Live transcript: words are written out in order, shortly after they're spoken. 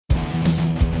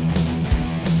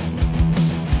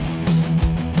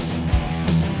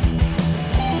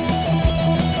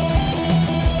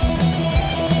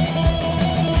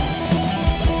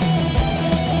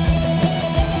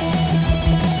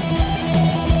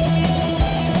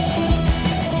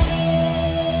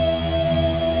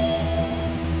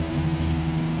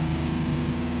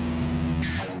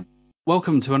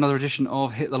Welcome to another edition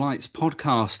of Hit the Lights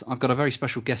podcast. I've got a very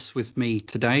special guest with me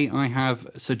today. I have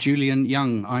Sir Julian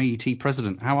Young, IET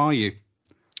President. How are you?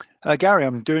 Gary,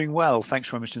 I'm doing well. Thanks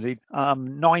very much indeed.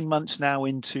 9 months now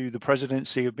into the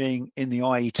presidency of being in the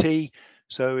IET.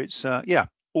 So it's,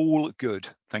 all good.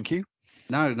 Thank you.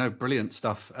 No, brilliant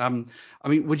stuff.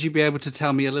 Would you be able to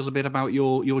tell me a little bit about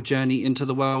your journey into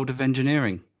the world of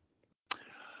engineering?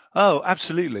 Oh,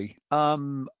 absolutely.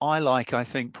 I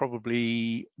think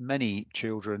probably many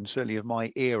children, certainly of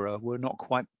my era, were not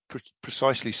quite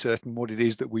precisely certain what it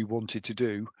is that we wanted to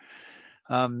do.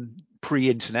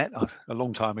 Pre-internet, a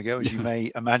long time ago, as you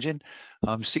may imagine.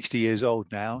 I'm 60 years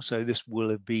old now, so this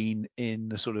will have been in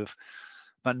the sort of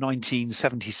about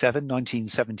 1977,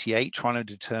 1978, trying to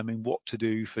determine what to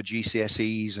do for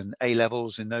GCSEs and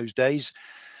A-levels in those days.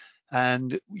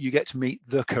 And you get to meet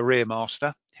the career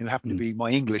master, who happened to be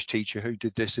my English teacher, who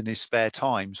did this in his spare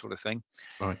time, sort of thing.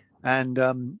 Right.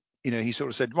 And he sort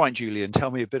of said, "Right, Julian,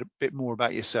 tell me a bit more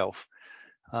about yourself."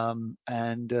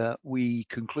 We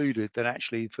concluded that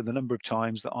actually, for the number of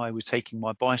times that I was taking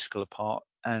my bicycle apart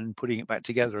and putting it back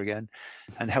together again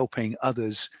and helping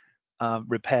others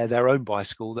repair their own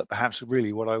bicycle, that perhaps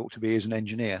really what I ought to be is an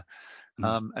engineer.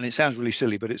 And it sounds really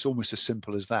silly, but it's almost as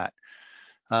simple as that.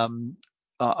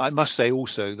 I must say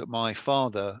also that my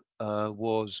father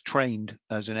was trained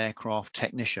as an aircraft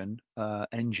technician,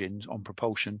 engines on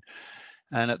propulsion,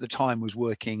 and at the time was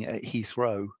working at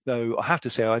Heathrow, though I have to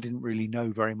say I didn't really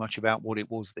know very much about what it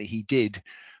was that he did,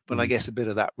 but I guess a bit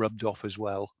of that rubbed off as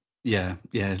well. Yeah,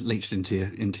 leached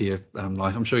into your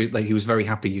life. I'm sure he was very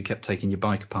happy you kept taking your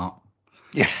bike apart.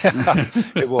 Yeah,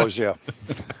 it was, yeah.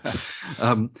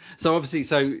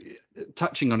 So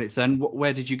touching on it then,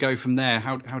 where did you go from there?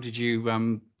 How did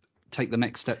you take the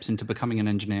next steps into becoming an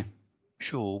engineer?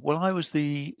 Sure. Well, I was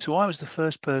the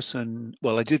first person.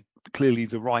 Well, I did clearly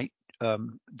the right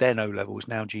then O levels,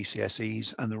 now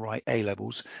GCSEs, and the right A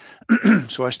levels.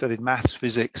 So I studied maths,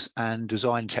 physics, and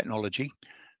design technology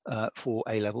for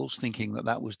A levels, thinking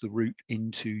that was the route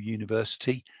into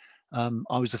university.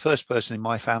 I was the first person in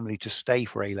my family to stay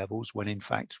for A levels, when in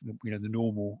fact, the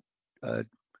normal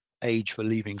age for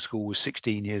leaving school was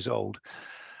 16 years old.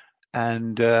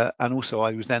 And also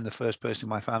I was then the first person in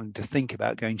my family to think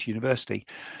about going to university.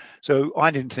 So I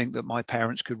didn't think that my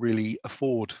parents could really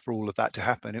afford for all of that to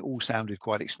happen. It all sounded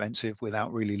quite expensive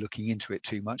without really looking into it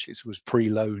too much. It was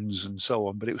pre-loans and so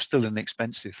on, but it was still an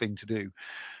expensive thing to do,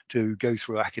 to go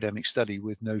through academic study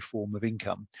with no form of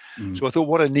income. So I thought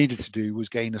what I needed to do was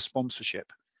gain a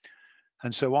sponsorship.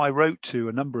 And so I wrote to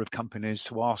a number of companies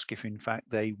to ask if in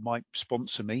fact they might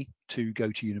sponsor me to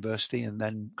go to university and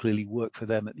then clearly work for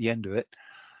them at the end of it.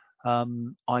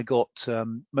 I got,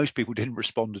 most people didn't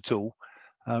respond at all.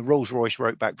 Rolls-Royce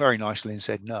wrote back very nicely and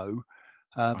said no.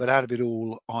 But out of it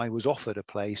all, I was offered a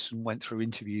place and went through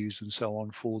interviews and so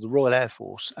on for the Royal Air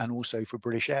Force and also for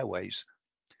British Airways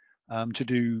to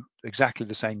do exactly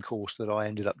the same course that I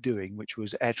ended up doing, which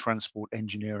was air transport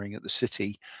engineering at the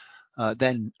City,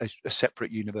 then a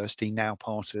separate university, now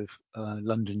part of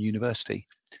London University,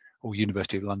 or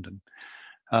University of London.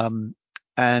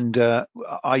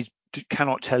 I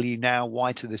cannot tell you now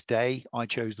why to this day I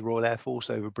chose the Royal Air Force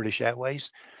over British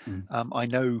Airways. I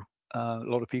know a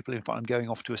lot of people. In fact, I'm going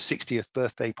off to a 60th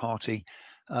birthday party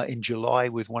in July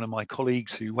with one of my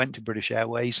colleagues who went to British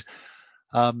Airways.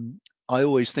 I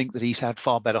always think that he's had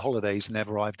far better holidays than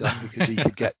ever I've done, because he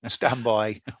could get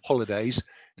standby holidays.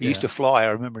 He used to fly,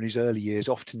 I remember in his early years,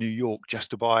 off to New York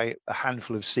just to buy a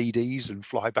handful of CDs and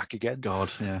fly back again.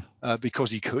 God, yeah.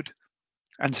 Because he could,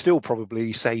 and still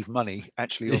probably save money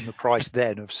actually on the price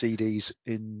then of CDs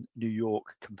in New York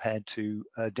compared to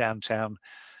downtown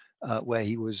where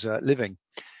he was living.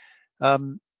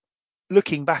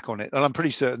 Looking back on it, and I'm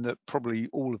pretty certain that probably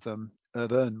all of them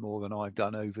have earned more than I've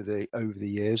done over the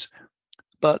years.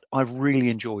 But I've really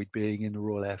enjoyed being in the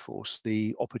Royal Air Force.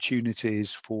 The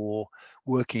opportunities for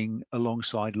working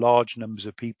alongside large numbers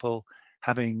of people,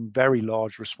 having very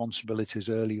large responsibilities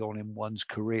early on in one's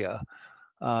career,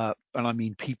 and I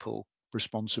mean people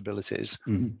responsibilities,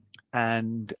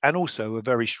 and also a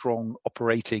very strong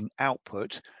operating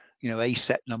output. A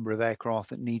set number of aircraft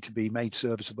that need to be made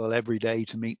serviceable every day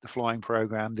to meet the flying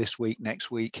program this week, next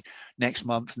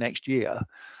month, next year.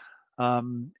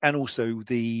 And also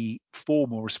the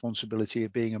formal responsibility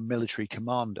of being a military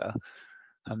commander,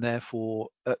 and therefore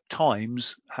at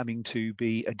times having to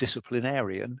be a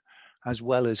disciplinarian, as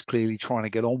well as clearly trying to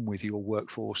get on with your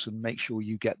workforce and make sure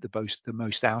you get the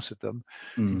most out of them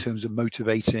in terms of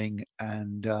motivating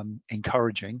and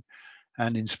encouraging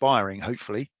and inspiring,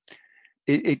 hopefully.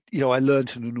 I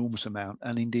learned an enormous amount,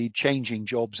 and indeed changing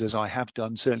jobs as I have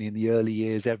done, certainly in the early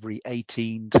years, every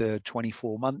 18 to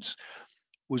 24 months,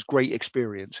 was great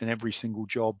experience in every single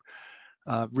job.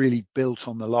 Really built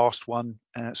on the last one,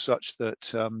 such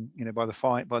that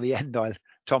by the end,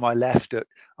 time I left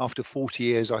after 40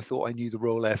 years, I thought I knew the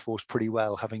Royal Air Force pretty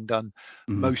well, having done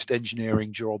most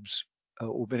engineering jobs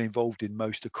or been involved in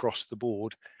most across the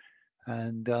board,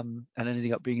 and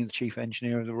ending up being the chief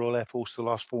engineer of the Royal Air Force for the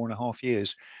last 4.5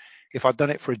 years. If I'd done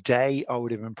it for a day, I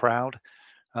would have been proud.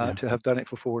 To have done it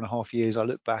for 4.5 years, I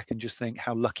look back and just think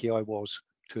how lucky I was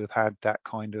to have had that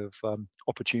kind of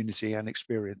opportunity and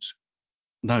experience.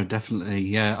 No, definitely.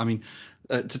 Yeah. I mean,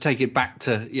 to take it back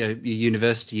to your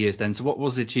university years then. So what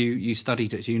was it you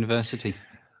studied at university?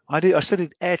 I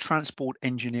studied air transport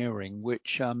engineering,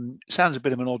 which sounds a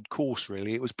bit of an odd course,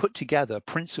 really. It was put together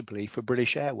principally for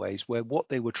British Airways, where what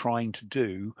they were trying to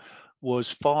do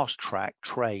was fast track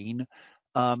train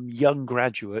young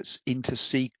graduates into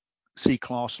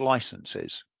C-class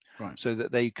licenses, Right. so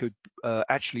that they could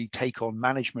actually take on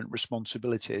management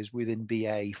responsibilities within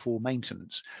BA for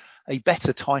maintenance. A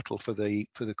better title for the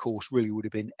course really would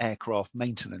have been aircraft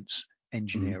maintenance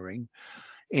engineering,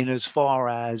 in as far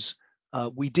as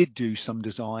we did do some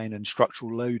design and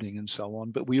structural loading and so on,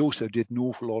 but we also did an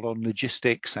awful lot on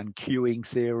logistics and queuing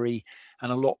theory,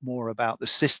 and a lot more about the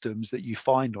systems that you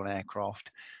find on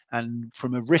aircraft. And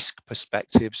from a risk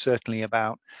perspective, certainly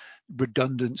about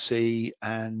redundancy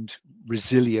and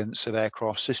resilience of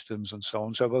aircraft systems and so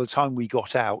on. So by the time we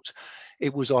got out,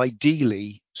 it was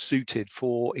ideally suited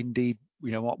for, indeed,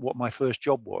 what my first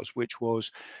job was, which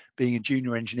was being a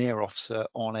junior engineer officer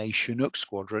on a Chinook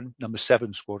squadron, number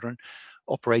 7 squadron,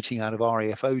 operating out of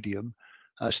RAF Odium,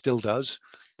 still does,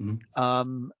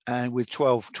 and with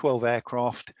 12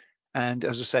 aircraft. And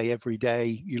as I say, every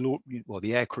day the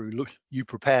aircrew, you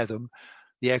prepare them,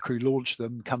 the aircrew launch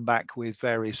them, come back with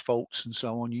various faults and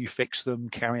so on. You fix them,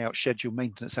 carry out scheduled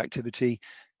maintenance activity,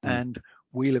 and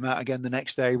wheel them out again the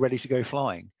next day, ready to go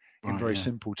flying. In very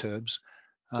simple terms.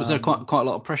 Was there quite a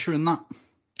lot of pressure in that?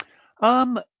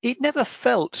 It never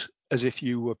felt as if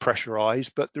you were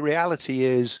pressurized, but the reality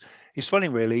is, it's funny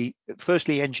really.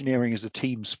 Firstly, engineering is a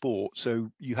team sport,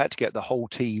 so you had to get the whole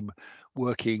team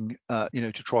working,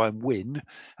 to try and win.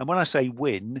 And when I say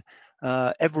win,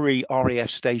 every RAF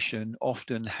station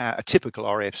a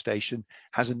typical RAF station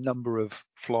has a number of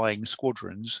flying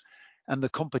squadrons, and the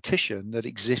competition that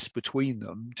exists between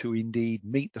them to indeed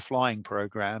meet the flying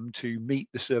program, to meet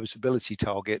the serviceability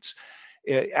targets,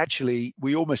 actually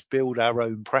we almost build our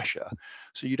own pressure.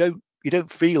 So you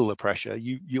don't feel the pressure.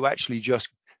 You actually just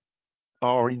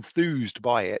are enthused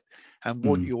by it and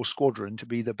want your squadron to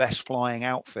be the best flying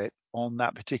outfit on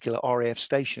that particular RAF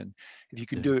station. If you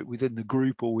can do it within the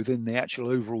group or within the actual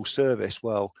overall service,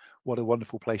 well, what a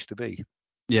wonderful place to be.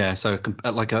 Yeah, so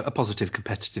like a positive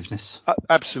competitiveness.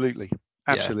 Absolutely.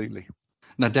 Yeah.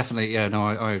 No, definitely. Yeah, no,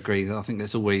 I agree. I think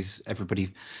there's always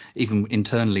everybody, even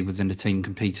internally within the team,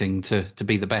 competing to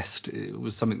be the best. It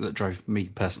was something that drove me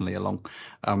personally along.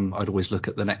 I'd always look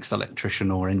at the next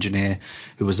electrician or engineer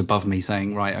who was above me,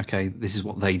 saying, right, okay, this is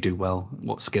what they do well.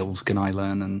 What skills can I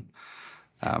learn and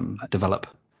develop?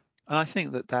 And I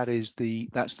think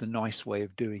that's the nice way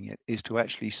of doing it, is to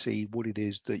actually see what it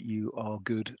is that you are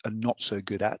good and not so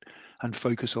good at, and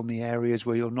focus on the areas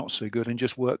where you're not so good and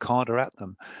just work harder at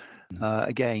them. There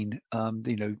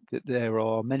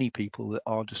are many people that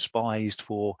are despised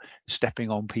for stepping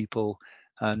on people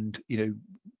and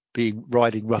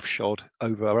riding roughshod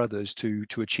over others to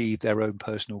achieve their own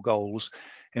personal goals.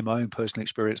 In my own personal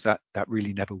experience, that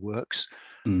really never works.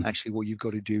 Actually, what you've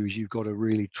got to do is you've got to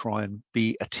really try and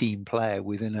be a team player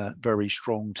within a very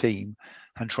strong team,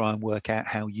 and try and work out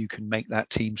how you can make that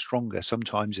team stronger.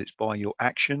 Sometimes it's by your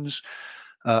actions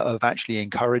of actually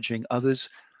encouraging others,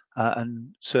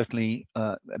 and certainly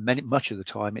much of the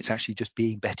time it's actually just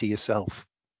being better yourself.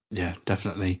 Yeah,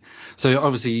 definitely. So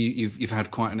obviously you've had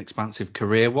quite an expansive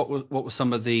career. What were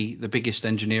some of the biggest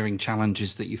engineering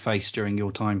challenges that you faced during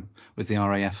your time with the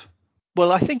RAF?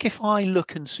 Well, I think if I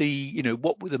look and see,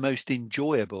 what were the most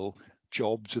enjoyable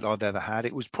jobs that I've ever had,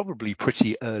 it was probably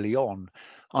pretty early on.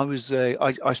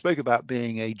 I spoke about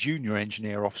being a junior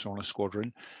engineer officer on a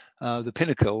squadron. The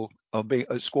pinnacle of being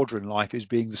a squadron life is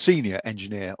being the senior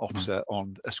engineer officer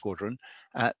on a squadron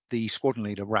at the squadron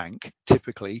leader rank,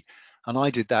 typically. And I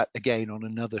did that again on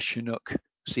another Chinook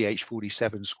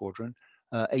CH-47 squadron,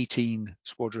 18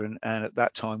 squadron. And at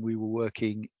that time, we were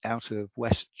working out of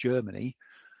West Germany.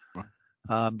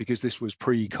 Because this was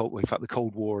pre-Cold War. In fact, the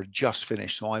Cold War had just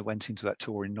finished, so I went into that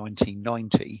tour in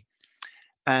 1990.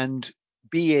 And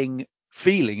being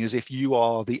feeling as if you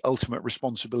are the ultimate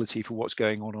responsibility for what's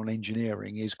going on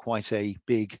engineering is quite a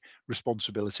big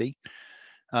responsibility.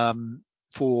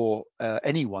 For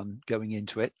anyone going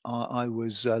into it. I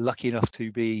was lucky enough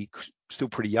to be still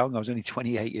pretty young. I was only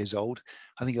 28 years old.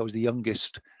 I think I was the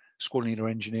youngest squadron leader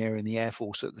engineer in the Air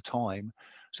Force at the time.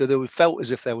 So there felt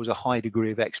as if there was a high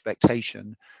degree of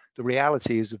expectation. The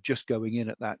reality is of just going in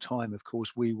at that time, of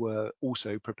course, we were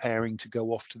also preparing to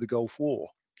go off to the Gulf War.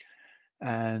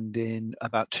 And in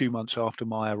about 2 months after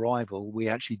my arrival, we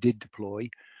actually did deploy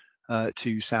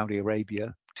to Saudi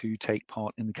Arabia to take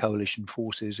part in the coalition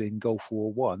forces in Gulf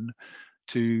War One,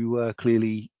 to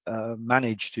clearly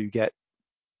manage to get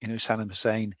Saddam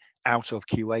Hussein out of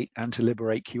Kuwait and to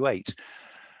liberate Kuwait.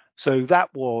 So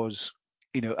that was,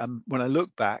 when I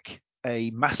look back,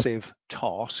 a massive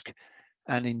task,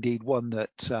 and indeed one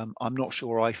that I'm not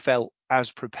sure I felt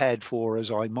as prepared for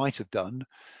as I might have done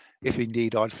if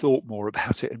indeed I'd thought more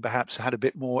about it and perhaps had a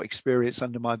bit more experience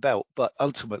under my belt. But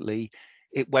ultimately,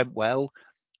 it went well.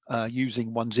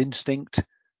 Using one's instinct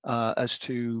as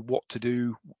to what to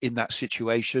do in that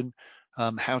situation,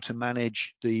 how to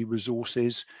manage the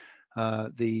resources,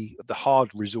 the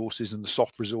hard resources and the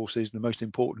soft resources. The most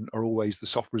important are always the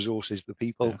soft resources, the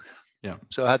people. Yeah.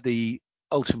 So I had the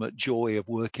ultimate joy of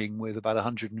working with about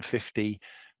 150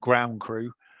 ground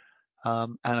crew.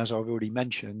 And as I've already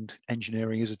mentioned,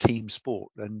 engineering is a team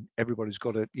sport, and everybody's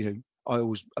got I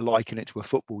always liken it to a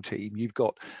football team. You've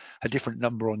got a different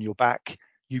number on your back.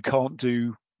 I can't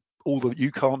be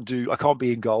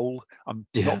in goal. I'm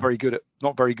not very good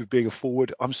being a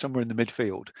forward. I'm somewhere in the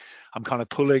midfield. I'm kind of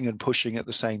pulling and pushing at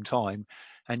the same time,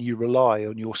 and you rely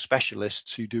on your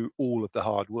specialists who do all of the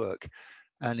hard work.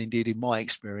 And indeed, in my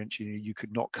experience, you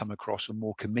could not come across a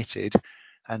more committed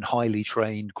and highly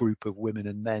trained group of women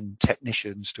and men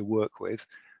technicians to work with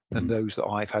than those that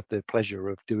I've had the pleasure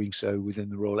of doing so within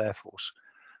the Royal Air Force.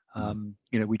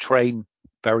 We train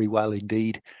very well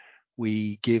indeed.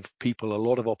 We give people a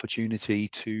lot of opportunity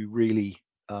to really,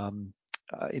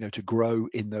 to grow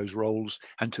in those roles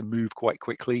and to move quite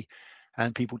quickly,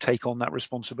 and people take on that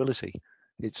responsibility.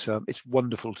 It's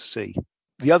wonderful to see.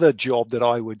 The other job that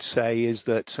I would say is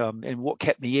that, and what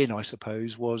kept me in, I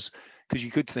suppose, was because you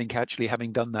could think, actually,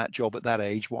 having done that job at that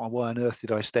age, why on earth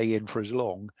did I stay in for as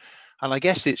long? And I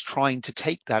guess it's trying to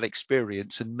take that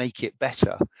experience and make it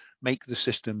better, make the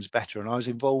systems better. And I was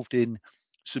involved in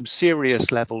some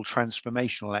serious level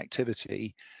transformational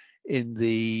activity in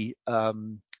the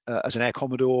as an Air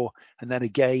Commodore, and then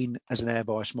again as an Air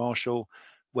Vice Marshal,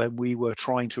 when we were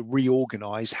trying to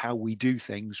reorganize how we do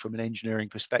things from an engineering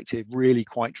perspective, really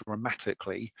quite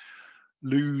dramatically,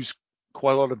 lose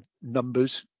quite a lot of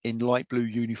numbers in light blue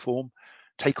uniform,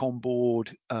 take on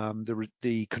board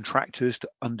the contractors to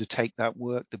undertake that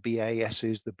work, the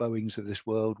BASs, the Boeings of this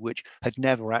world, which had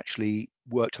never actually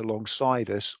worked alongside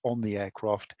us on the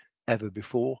aircraft ever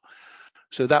before.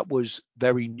 So that was a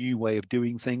very new way of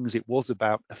doing things. It was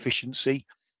about efficiency.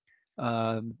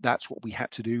 That's what we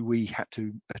had to do. We had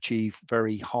to achieve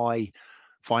very high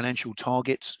financial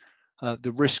targets.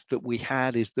 The risk that we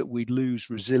had is that we'd lose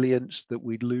resilience, that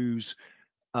we'd lose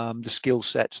the skill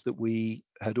sets that we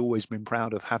had always been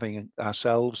proud of having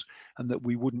ourselves, and that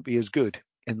we wouldn't be as good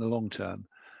in the long term.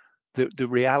 The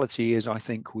reality is, I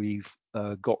think we've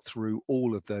got through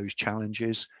all of those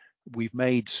challenges. We've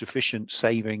made sufficient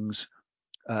savings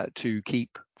to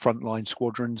keep frontline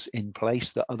squadrons in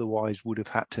place that otherwise would have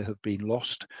had to have been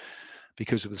lost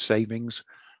because of the savings.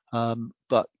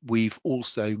 But we've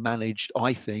also managed,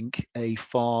 I think, a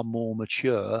far more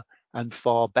mature and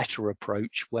far better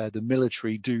approach where the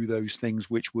military do those things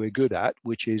which we're good at,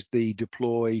 which is the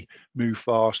deploy, move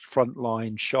fast,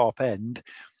 frontline, sharp end,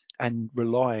 and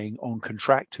relying on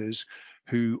contractors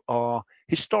who are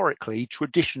historically,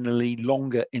 traditionally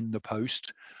longer in the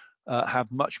post,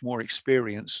 have much more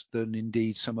experience than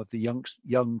indeed some of the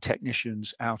young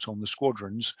technicians out on the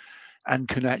squadrons, and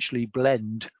can actually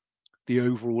blend the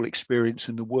overall experience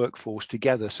and the workforce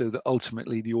together, so that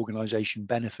ultimately the organization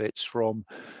benefits from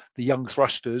the young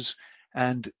thrusters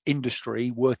and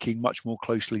industry working much more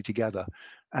closely together.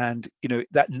 And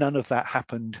that none of that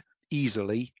happened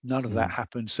easily. None of that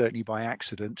happened certainly by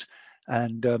accident.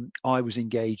 And I was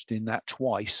engaged in that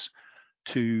twice,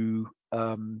 to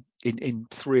in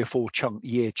 3 or 4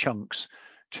 year chunks,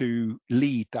 to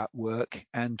lead that work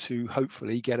and to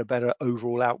hopefully get a better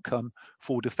overall outcome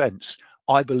for defence.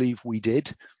 I believe we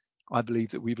did. I believe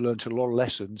that we've learned a lot of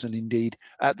lessons, and indeed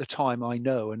at the time I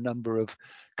know a number of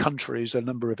countries, a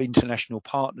number of international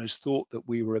partners thought that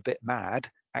we were a bit mad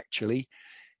actually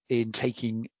in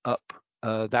taking up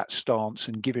that stance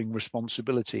and giving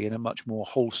responsibility in a much more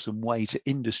wholesome way to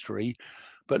industry.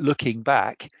 But looking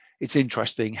back, it's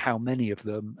interesting how many of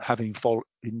them have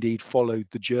indeed followed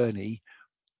the journey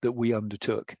that we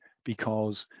undertook,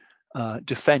 because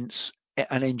defence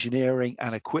and engineering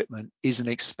and equipment is an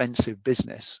expensive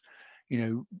business.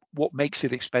 What makes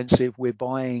it expensive? We're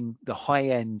buying the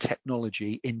high-end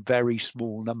technology in very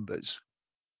small numbers.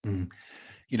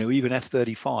 Even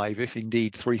F-35, if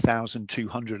indeed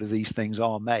 3,200 of these things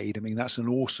are made, I mean, that's an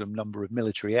awesome number of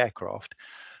military aircraft.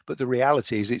 But the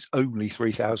reality is it's only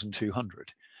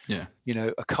 3,200. Yeah.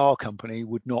 A car company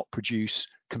would not produce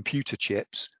computer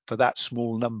chips for that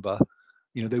small number.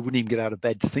 They wouldn't even get out of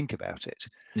bed to think about it.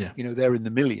 Yeah. They're in the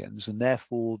millions, and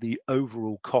therefore the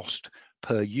overall cost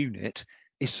per unit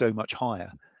is so much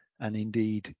higher. And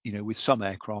indeed, with some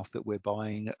aircraft that we're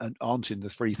buying and aren't in the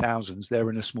 3,000s, they're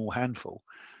in a small handful.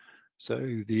 So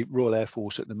the Royal Air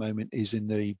Force at the moment is in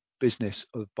the business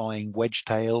of buying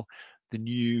Wedgetail, the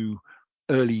new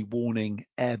early warning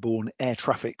airborne air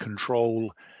traffic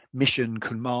control mission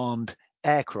command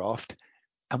aircraft,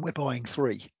 and we're buying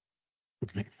 3.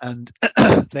 And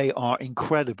they are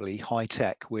incredibly high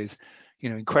tech with,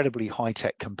 incredibly high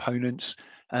tech components,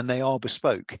 and they are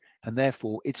bespoke, and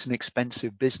therefore it's an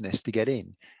expensive business to get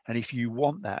in. And if you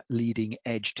want that leading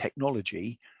edge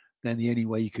technology, then the only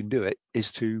way you can do it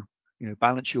is to,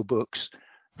 balance your books,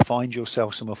 find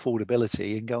yourself some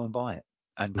affordability, and go and buy it,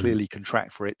 and clearly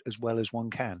contract for it as well as one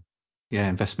can. Yeah,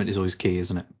 investment is always key,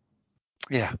 isn't it?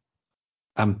 Yeah.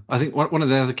 I think one of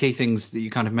the other key things that you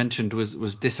kind of mentioned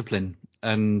was discipline.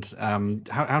 And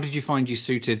how did you find you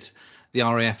suited the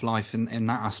RAF life in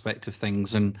that aspect of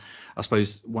things? And I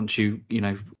suppose once you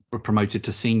were promoted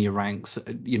to senior ranks,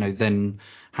 then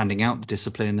handing out the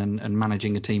discipline and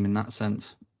managing a team in that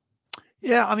sense.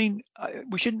 Yeah, I mean,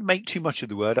 we shouldn't make too much of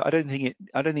the word. I don't think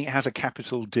it has a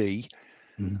capital D.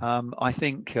 I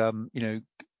think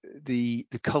the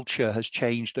culture has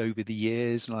changed over the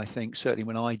years, and I think certainly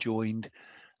when I joined,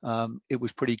 it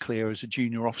was pretty clear as a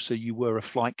junior officer you were a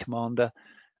flight commander,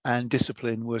 and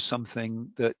discipline was something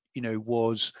that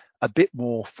was a bit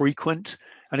more frequent.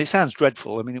 And it sounds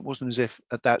dreadful. I mean, it wasn't as if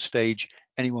at that stage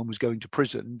anyone was going to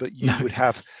prison, but you would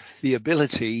have the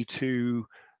ability to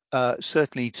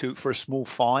certainly for a small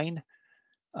fine,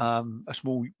 a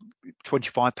small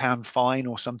 £25 fine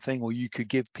or something, or you could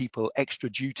give people extra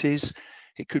duties.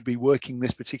 It could be working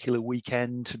this particular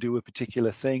weekend to do a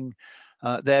particular thing.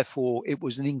 Therefore, it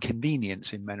was an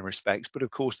inconvenience in many respects. But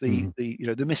of course, the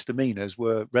misdemeanors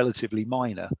were relatively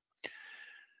minor.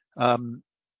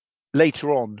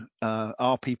 Later on,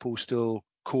 are people still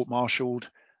court-martialed?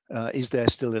 Is there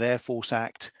still an Air Force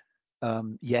Act?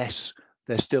 Yes,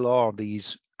 there still are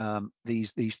these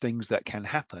things that can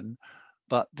happen,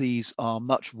 but these are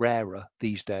much rarer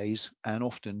these days, and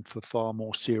often for far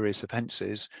more serious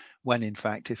offences. When in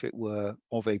fact, if it were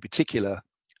of a particular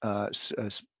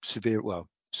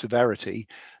severity,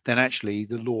 then actually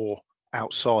the law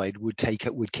outside would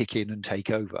kick in and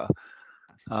take over.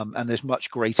 And there's much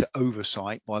greater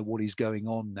oversight by what is going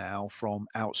on now from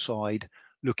outside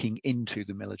looking into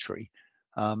the military,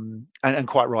 and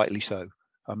quite rightly so.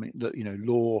 I mean,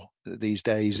 law these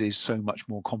days is so much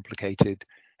more complicated,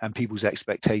 and people's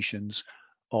expectations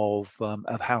of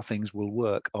how things will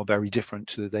work are very different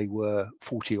to they were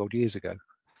 40 odd years ago.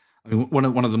 I mean,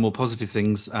 one of the more positive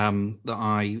things that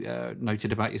I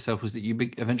noted about yourself was that you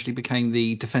eventually became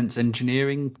the defence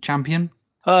engineering champion.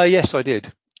 Yes, I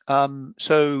did.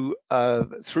 So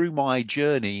through my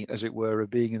journey, as it were, of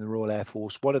being in the Royal Air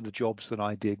Force, one of the jobs that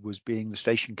I did was being the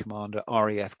station commander,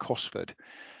 RAF Cosford.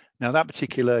 Now, that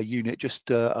particular unit,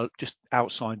 just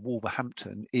outside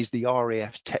Wolverhampton, is the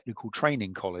RAF Technical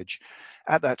Training College.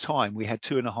 At that time, we had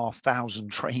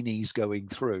 2,500 trainees going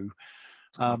through.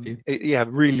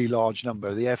 Really large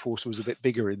number. The Air Force was a bit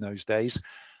bigger in those days.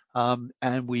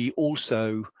 And we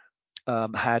also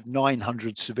had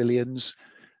 900 civilians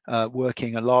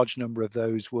working. A large number of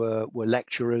those were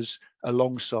lecturers,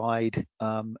 alongside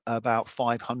about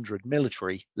 500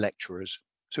 military lecturers.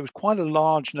 So it was quite a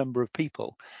large number of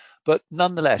people. But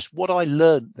nonetheless, what I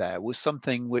learned there was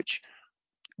something which,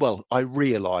 I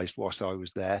realised whilst I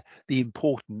was there, the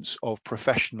importance of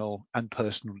professional and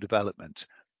personal development.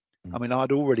 I mean,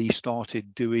 I'd already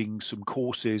started doing some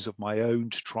courses of my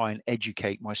own to try and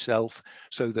educate myself,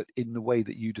 so that in the way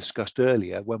that you discussed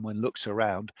earlier, when one looks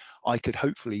around, I could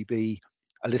hopefully be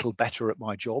a little better at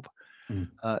my job.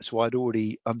 So I'd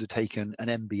already undertaken an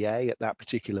MBA at that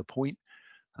particular point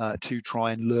to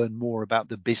try and learn more about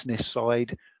the business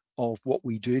side of what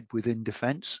we did within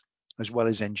defence, as well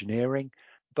as engineering.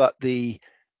 But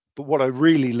what I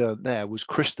really learned there was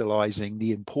crystallising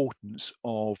the importance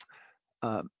of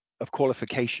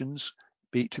qualifications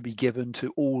to be given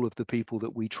to all of the people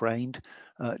that we trained.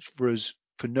 For us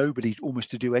for nobody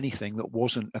almost to do anything that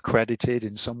wasn't accredited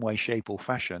in some way, shape, or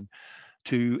fashion,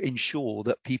 to ensure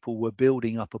that people were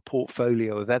building up a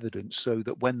portfolio of evidence so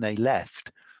that when they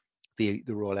left the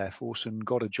Royal Air Force and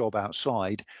got a job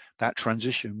outside, that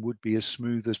transition would be as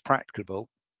smooth as practicable,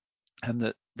 and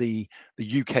that the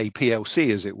UK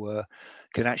PLC, as it were,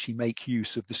 can actually make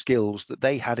use of the skills that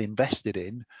they had invested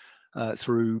in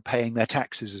through paying their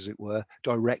taxes, as it were,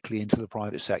 directly into the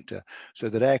private sector, so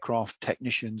that aircraft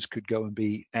technicians could go and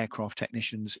be aircraft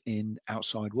technicians in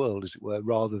outside world, as it were,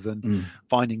 rather than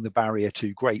finding the barrier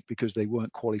too great because they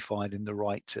weren't qualified in the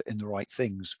right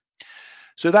things.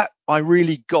 So that I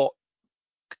really got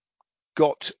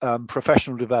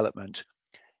professional development.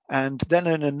 And then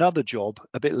in another job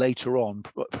a bit later on,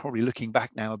 probably looking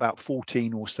back now about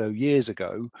 14 or so years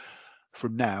ago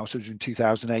from now, so it was in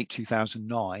 2008,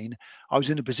 2009, I was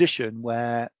in a position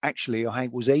where actually I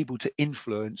was able to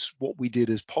influence what we did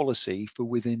as policy for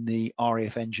within the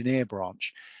RAF engineer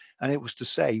branch. And it was to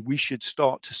say we should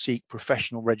start to seek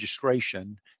professional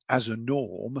registration as a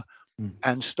norm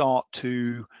and start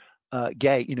to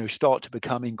start to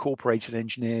become incorporated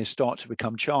engineers, start to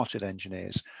become chartered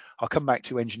engineers. I'll come back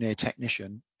to engineer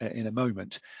technician in a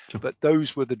moment, but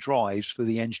those were the drives for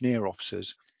the engineer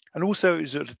officers. And also it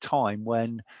was at a time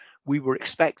when we were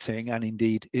expecting, and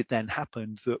indeed it then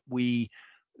happened, that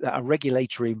a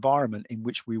regulatory environment in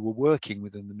which we were working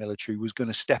within the military was going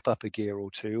to step up a gear or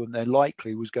two, and there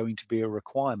likely was going to be a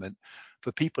requirement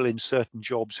for people in certain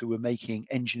jobs who were making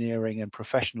engineering and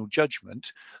professional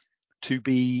judgment to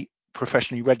be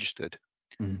professionally registered,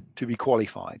 to be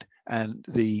qualified, and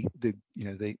the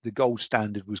gold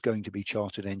standard was going to be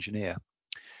chartered engineer.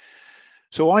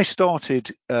 So I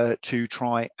started to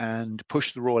try and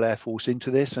push the Royal Air Force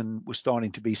into this, and was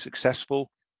starting to be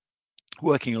successful,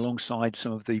 working alongside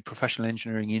some of the professional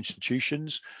engineering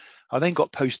institutions. I then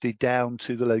got posted down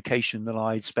to the location that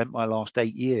I'd spent my last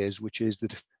 8 years, which is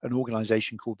an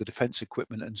organisation called the Defence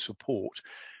Equipment and Support,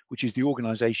 which is the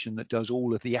organisation that does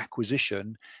all of the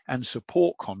acquisition and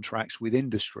support contracts with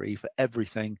industry for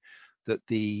everything that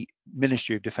the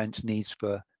Ministry of Defence needs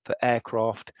for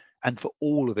aircraft and for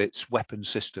all of its weapon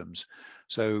systems.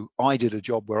 So I did a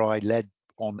job where I led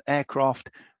on aircraft.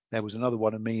 There was another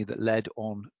one of me that led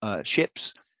on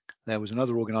ships. There was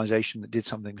another organisation that did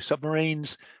something for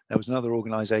submarines. There was another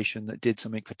organisation that did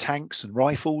something for tanks and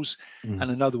rifles, and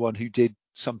another one who did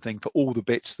something for all the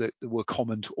bits that were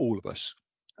common to all of us,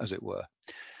 as it were.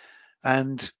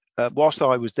 And whilst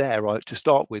I was there, to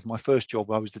start with, my first job,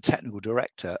 I was the technical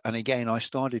director. And again, I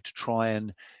started to try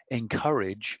and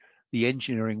encourage the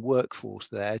engineering workforce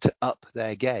there to up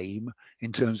their game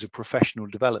in terms of professional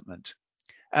development.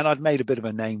 And I'd made a bit of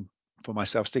a name for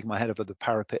myself, sticking my head over the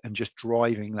parapet and just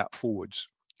driving that forwards.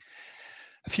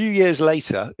 A few years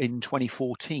later, in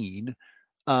 2014,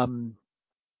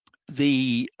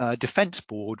 the Defence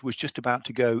Board was just about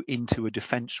to go into a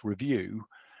defence review,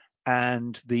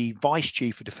 and the Vice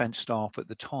Chief of Defence Staff at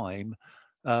the time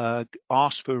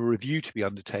asked for a review to be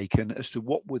undertaken as to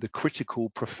what were the critical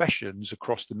professions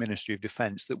across the Ministry of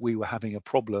Defence that we were having a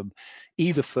problem,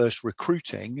 either first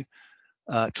recruiting,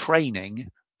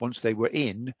 training once they were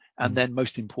in, and then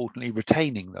most importantly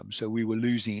retaining them. So we were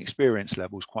losing experience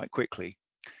levels quite quickly.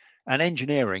 And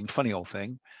engineering, funny old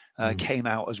thing, came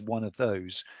out as one of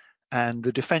those. And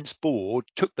the Defence Board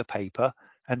took the paper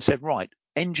and said, right,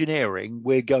 engineering,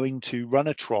 we're going to run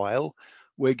a trial.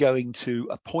 We're going to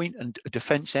appoint a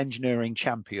defence engineering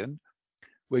champion.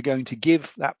 We're going to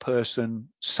give that person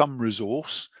some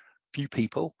resource, few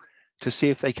people, to see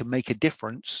if they can make a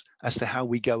difference as to how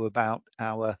we go about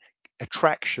our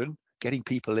attraction, getting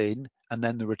people in, and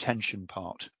then the retention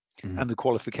part and the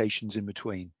qualifications in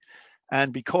between.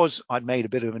 And because I'd made a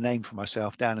bit of a name for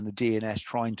myself down in the DNS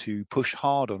trying to push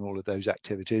hard on all of those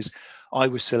activities, I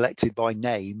was selected by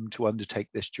name to undertake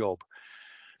this job,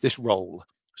 this role.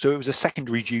 So it was a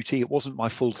secondary duty. It wasn't my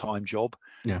full-time job.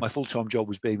 Yeah. My full-time job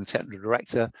was being the technical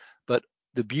director, but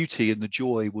the beauty and the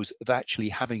joy was of actually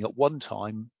having at one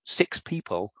time 6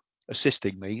 people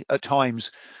assisting me. At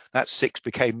times that 6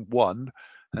 became 1,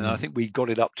 and I think we got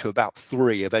it up to about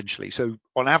 3 eventually. So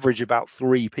on average, about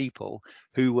 3 people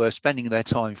who were spending their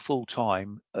time full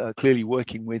time, clearly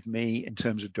working with me in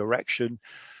terms of direction.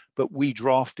 But we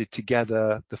drafted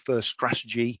together the first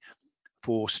strategy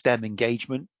for STEM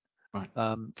engagement. Right.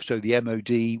 So the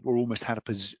MOD almost had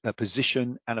a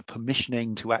position and a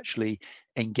permissioning to actually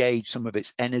engage some of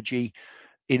its energy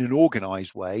in an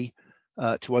organized way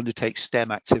to undertake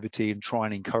STEM activity and try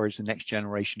and encourage the next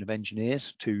generation of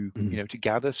engineers to to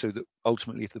gather, so that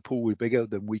ultimately if the pool were bigger,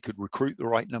 then we could recruit the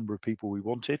right number of people we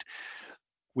wanted.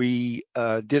 We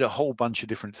did a whole bunch of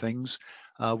different things.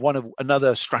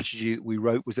 Another strategy that we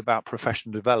wrote was about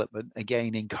professional development,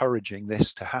 again encouraging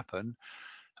this to happen.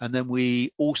 And then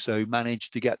we also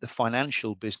managed to get the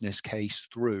financial business case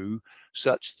through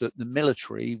such that the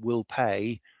military will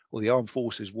pay, or the armed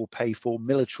forces will pay for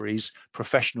military's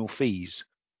professional fees.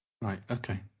 Right.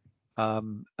 Okay.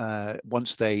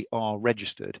 Once they are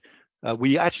registered.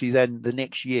 We actually then the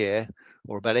next year,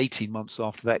 or about 18 months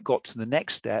after that, got to the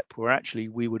next step where actually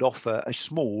we would offer a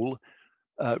small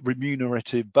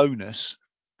remunerative bonus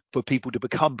for people to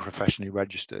become professionally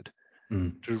registered.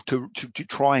 To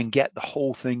try and get the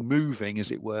whole thing moving,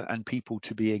 as it were, and people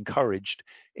to be encouraged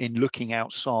in looking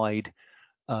outside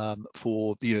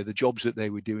for the jobs that they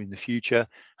would do in the future,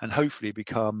 and hopefully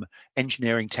become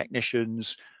engineering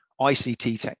technicians,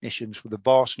 ICT technicians for the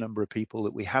vast number of people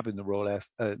that we have in the Royal Air,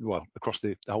 across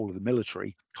the whole of the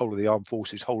military, whole of the armed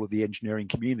forces, whole of the engineering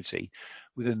community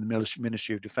within the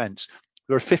Ministry of Defence.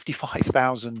 There are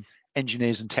 55,000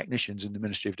 engineers and technicians in the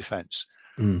Ministry of Defence.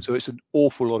 So it's an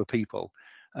awful lot of people.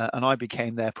 And I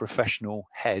became their professional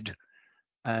head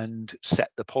and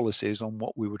set the policies on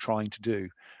what we were trying to do.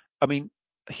 I mean,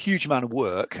 a huge amount of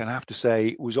work, and I have to say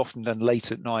it was often done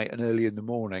late at night and early in the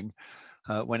morning,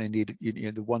 when indeed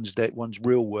the one's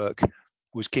real work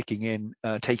was kicking in,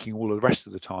 taking all of the rest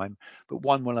of the time. But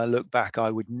when I look back,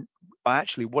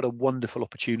 what a wonderful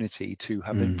opportunity to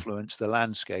have influenced the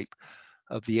landscape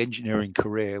of the engineering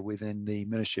career within the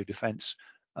Ministry of Defence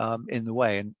in the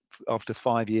way. And after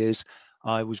 5 years,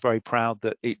 I was very proud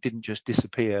that it didn't just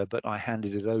disappear, but I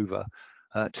handed it over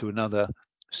to another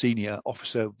senior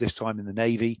officer, this time in the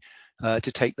Navy, to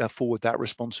take forward that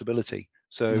responsibility.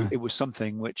 So it was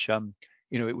something which,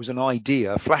 it was an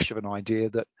idea, a flash of an idea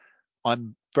that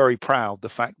I'm very proud the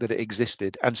fact that it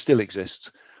existed and still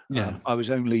exists. I was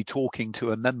only talking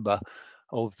to a member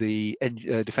of the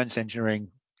Defence Engineering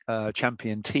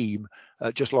champion team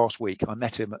just last week. I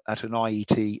met him at an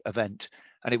IET event,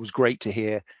 and it was great to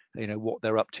hear what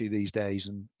they're up to these days,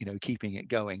 and keeping it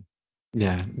going.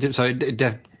 So it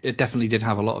definitely did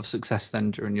have a lot of success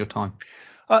then during your time.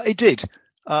 It did.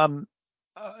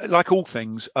 Like all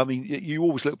things, I mean, you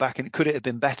always look back and could it have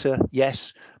been better?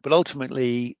 Yes, but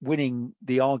ultimately winning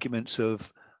the arguments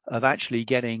of actually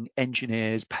getting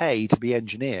engineers paid to be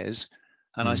engineers,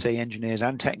 and I say engineers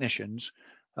and technicians,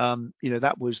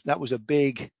 that was a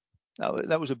big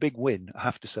win, I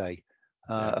have to say.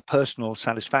 A personal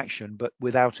satisfaction, but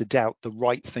without a doubt the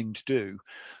right thing to do.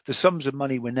 The sums of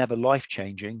money were never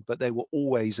life-changing, but they were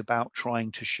always about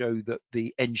trying to show that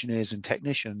the engineers and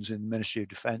technicians in the Ministry of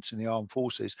Defence and the Armed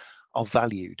Forces are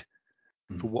valued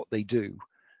for what they do.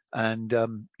 And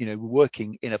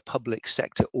working in a public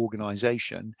sector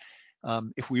organisation,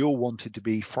 if we all wanted to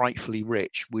be frightfully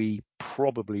rich, we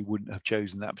probably wouldn't have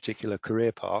chosen that particular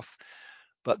career path.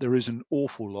 But there is an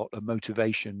awful lot of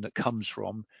motivation that comes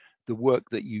from the work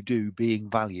that you do being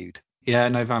valued.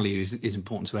 Value is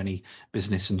important to any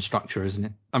business and structure, isn't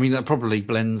it? I mean, that probably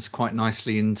blends quite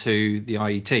nicely into the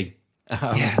IET.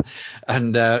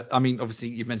 And I mean, obviously,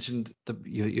 you mentioned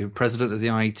you're president of the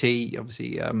IET.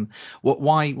 Obviously,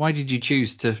 why did you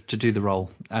choose to do the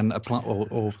role and apply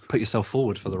or put yourself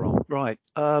forward for the role? Right.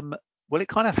 Well, it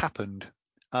kind of happened.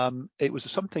 It was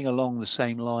something along the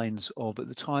same lines of, at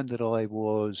the time that I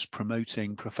was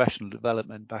promoting professional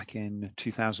development back in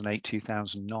 2008,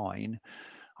 2009,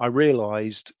 I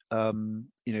realized,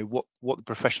 what the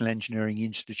professional engineering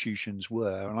institutions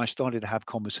were, and I started to have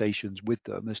conversations with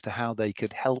them as to how they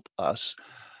could help us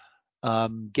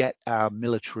get our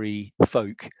military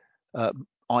folk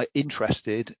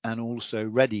interested and also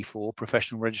ready for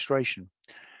professional registration.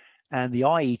 And the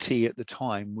IET at the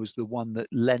time was the one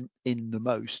that lent in the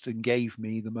most and gave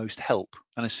me the most help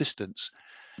and assistance.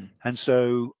 And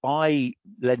so I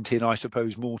lent in, I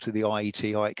suppose, more to the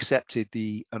IET. I accepted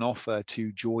an offer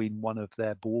to join one of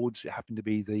their boards. It happened to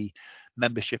be the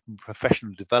Membership and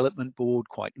Professional Development Board,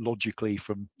 quite logically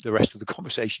from the rest of the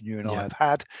conversation you and I have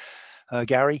had,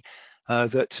 Gary.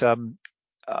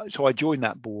 So I joined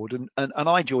that board, and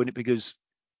I joined it because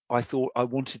I thought I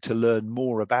wanted to learn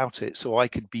more about it so I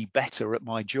could be better at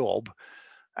my job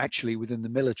actually within the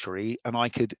military, and I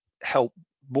could help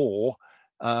more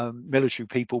military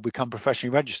people become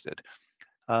professionally registered.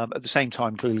 At the same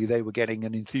time, clearly they were getting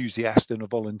an enthusiast and a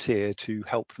volunteer to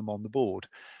help them on the board.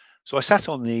 So I sat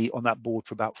on that board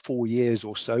for about 4 years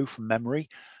or so from memory,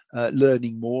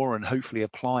 learning more and hopefully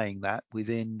applying that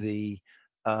within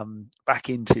back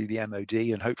into the MOD,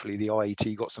 and hopefully the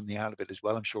IET got something out of it as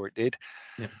well. I'm sure it did.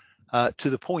 To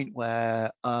the point where,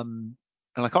 and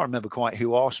I can't remember quite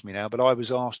who asked me now, but I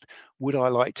was asked, would I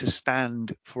like to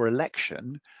stand for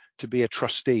election to be a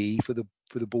trustee for the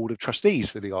board of trustees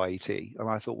for the IET? And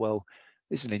I thought, well,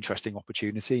 it's an interesting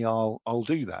opportunity. I'll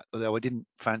do that. Although I didn't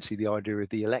fancy the idea of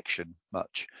the election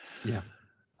much. Yeah.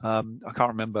 I can't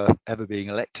remember ever being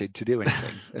elected to do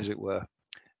anything, as it were.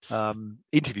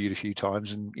 Interviewed a few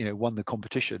times and won the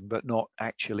competition, but not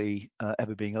actually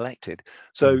ever being elected.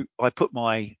 So I put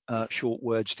my short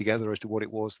words together as to what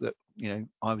it was that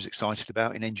I was excited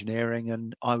about in engineering,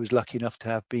 and I was lucky enough to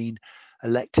have been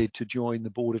elected to join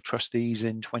the board of trustees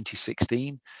in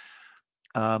 2016,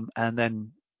 and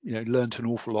then learned an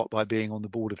awful lot by being on the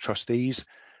board of trustees.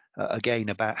 Again,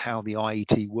 about how the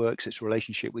IET works, its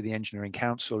relationship with the Engineering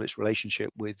Council, its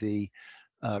relationship with the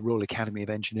Royal Academy of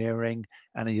Engineering,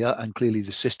 and clearly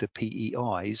the sister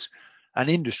PEIs, and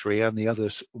industry and the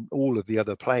others, all of the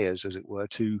other players, as it were,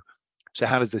 so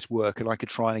how does this work? And I could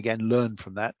try and again learn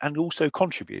from that, and also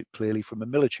contribute clearly from a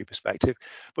military perspective,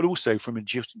 but also from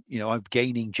I'm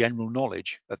gaining general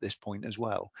knowledge at this point as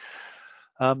well.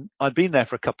 I'd been there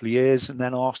for a couple of years and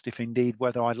then asked if indeed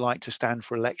whether I'd like to stand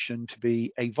for election to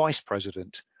be a vice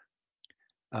president.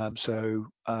 I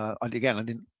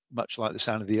didn't much like the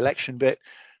sound of the election bit,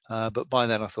 but by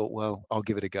then I thought, well, I'll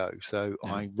give it a go. So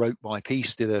I wrote my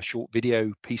piece, did a short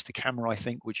video piece to camera, I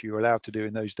think, which you were allowed to do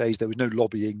in those days. There was no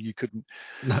lobbying. You couldn't,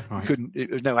 it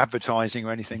was no advertising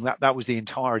or anything. That was the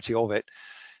entirety of it.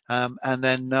 And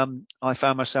then I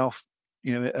found myself,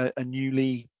 a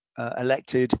newly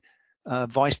elected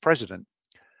vice president.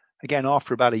 Again,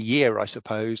 after about a year, I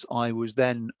suppose, I was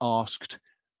then asked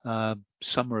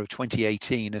summer of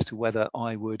 2018 as to whether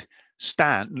I would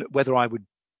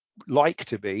like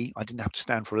to be. I didn't have to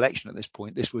stand for election at this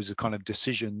point. This was a kind of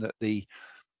decision that the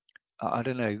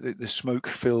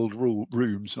smoke-filled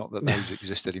rooms, not that those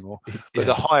exist anymore, but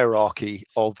the hierarchy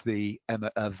of the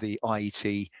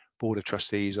IET board of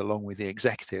trustees, along with the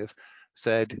executive,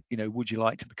 said, would you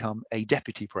like to become a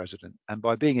deputy president? And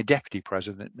by being a deputy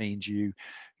president means you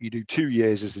do 2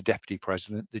 years as the deputy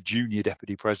president, the junior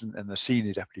deputy president, and the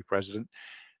senior deputy president.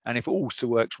 And if it all still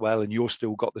works well and you're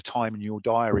still got the time in your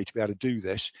diary to be able to do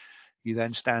this, you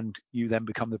then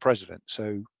become the president.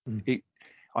 So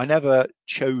I never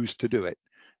chose to do it.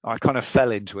 I kind of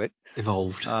fell into it.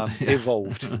 Evolved,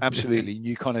 absolutely.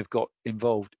 You kind of got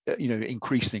involved,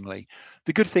 increasingly.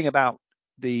 The good thing about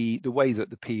the way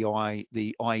that the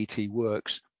IET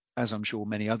works, as I'm sure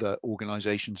many other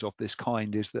organizations of this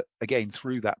kind, is that, again,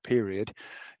 through that period,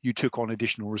 you took on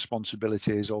additional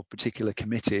responsibilities of particular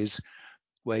committees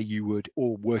where you would,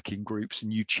 or working groups,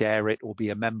 and you chair it or be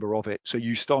a member of it. So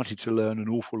you started to learn an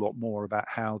awful lot more about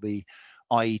how the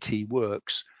IET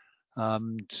works.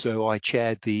 So I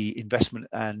chaired the investment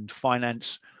and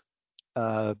finance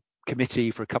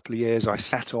committee for a couple of years. I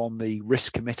sat on the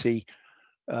risk committee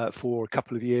for a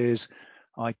couple of years.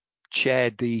 I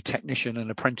chaired the technician and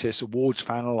apprentice awards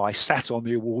panel. I sat on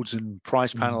the awards and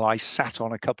prize panel. I sat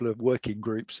on a couple of working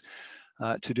groups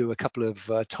to do a couple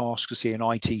of tasks to see an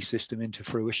IT system into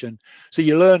fruition. So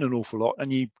you learn an awful lot,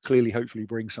 and you clearly, hopefully,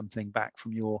 bring something back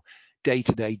from your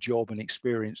day-to-day job and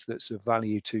experience that's of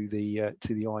value to the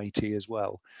IET as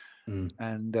well.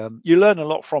 And you learn a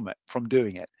lot from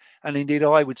doing it. And indeed,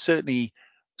 I would certainly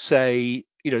say,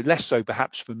 less so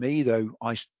perhaps for me, though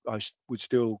I would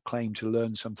still claim to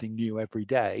learn something new every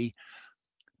day.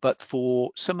 But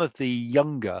for some of the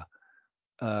younger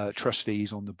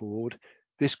trustees on the board,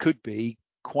 this could be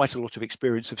quite a lot of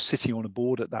experience of sitting on a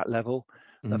board at that level,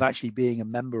 of actually being a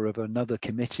member of another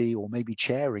committee, or maybe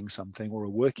chairing something or a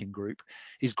working group,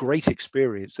 is great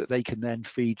experience that they can then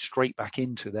feed straight back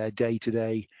into their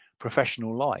day-to-day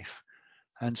professional life.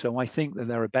 And so I think that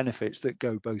there are benefits that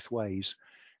go both ways.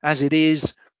 As it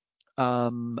is,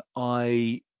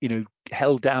 I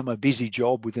held down a busy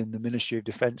job within the Ministry of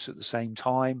Defence at the same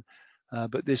time,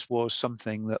 but this was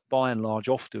something that by and large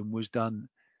often was done.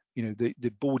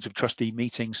 The boards of trustee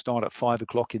meetings start at 5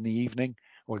 o'clock in the evening,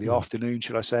 or the afternoon,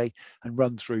 should I say, and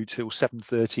run through till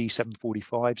 7:30,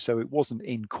 7:45. So it wasn't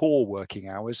in core working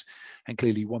hours, and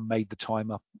clearly one made the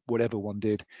time up, whatever one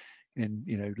did,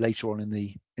 in later on in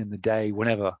the day,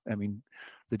 whenever. I mean,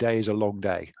 the day is a long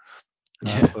day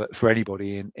for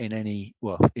anybody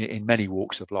in many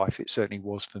walks of life. It certainly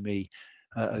was for me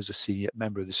as a senior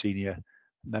member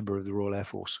of the Royal Air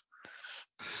Force.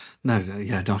 No, I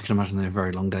can imagine they're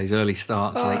very long days, early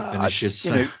starts, late finishes.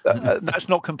 That's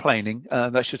not complaining.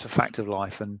 That's just a fact of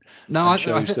life. And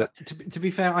to be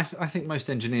fair, I think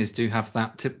most engineers do have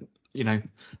that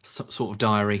sort of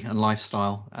diary and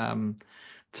lifestyle.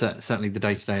 Certainly the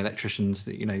day-to-day electricians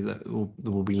that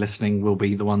will be listening will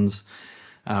be the ones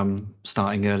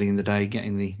starting early in the day,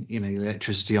 getting the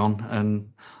electricity on,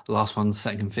 and the last ones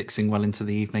setting and fixing well into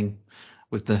the evening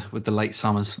with the late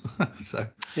summers. So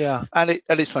yeah, and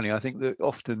it's funny. I think that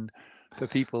often for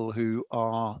people who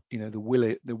are,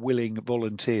 the willing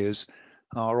volunteers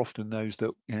are often those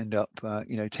that end up,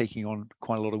 taking on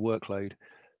quite a lot of workload.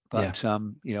 Yeah. But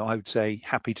I would say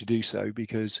happy to do so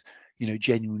because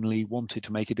genuinely wanted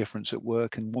to make a difference at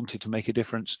work and wanted to make a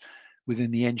difference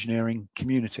within the engineering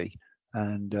community,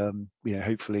 and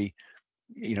hopefully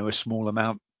a small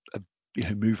amount of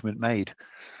movement made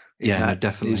in Yeah, no, that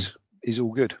definitely. is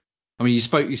all good. I mean, you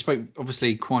spoke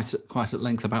obviously quite at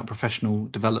length about professional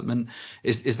development.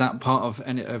 Is that part of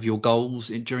any of your goals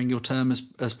during your term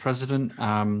as president?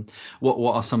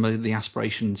 What are some of the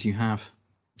aspirations you have?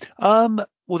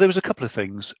 Well, there was a couple of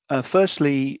things.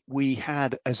 Firstly, we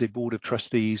had, as a board of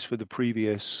trustees for the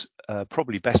previous,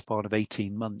 probably best part of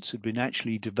 18 months, had been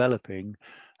actually developing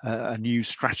a new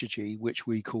strategy, which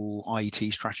we call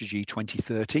IET Strategy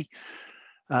 2030,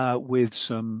 with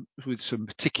some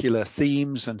particular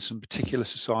themes and some particular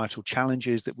societal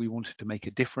challenges that we wanted to make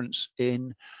a difference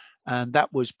in, and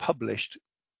that was published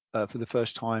for the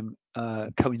first time,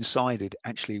 coincided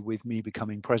actually with me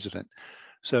becoming president.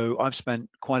 So I've spent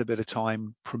quite a bit of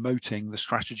time promoting the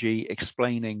strategy,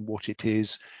 explaining what it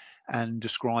is, and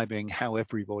describing how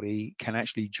everybody can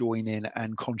actually join in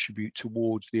and contribute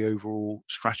towards the overall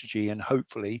strategy. And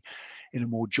hopefully, in a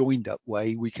more joined up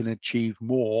way, we can achieve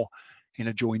more in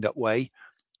a joined up way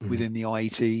within the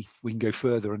IET. We can go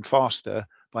further and faster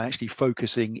by actually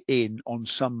focusing in on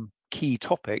some key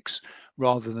topics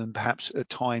rather than perhaps at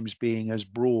times being as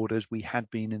broad as we had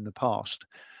been in the past.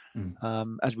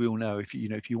 As we all know, if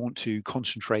you want to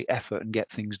concentrate effort and get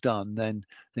things done, then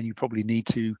you probably need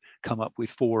to come up with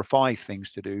 4 or 5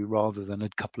 things to do rather than a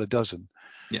couple of dozen.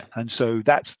 Yeah. And so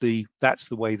that's the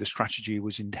way the strategy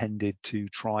was intended to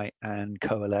try and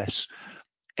coalesce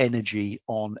energy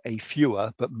on a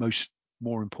fewer, but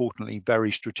more importantly,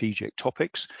 very strategic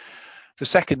topics. The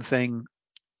second thing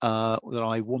that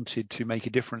I wanted to make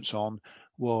a difference on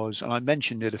was, and I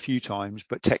mentioned it a few times,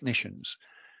 but technicians.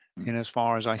 As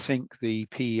far as I think the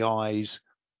PEIs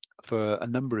for a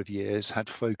number of years had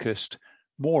focused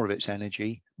more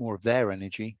of their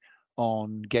energy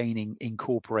on gaining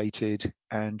incorporated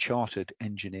and chartered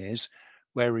engineers,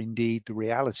 where indeed the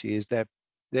reality is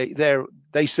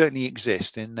they certainly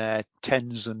exist in their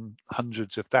tens and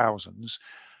hundreds of thousands,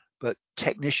 but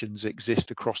technicians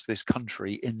exist across this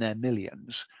country in their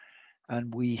millions.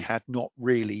 And we had not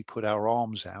really put our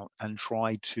arms out and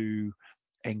tried to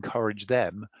encourage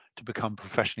them to become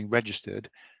professionally registered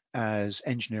as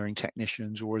engineering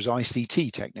technicians or as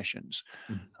ICT technicians,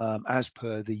 as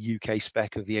per the UK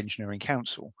spec of the Engineering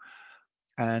Council.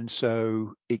 And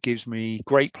so it gives me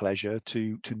great pleasure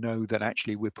to know that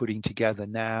actually we're putting together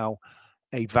now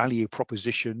a value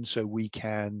proposition so we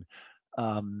can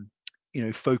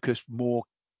focus more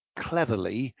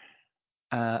cleverly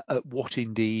at what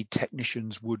indeed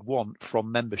technicians would want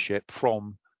from membership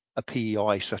from a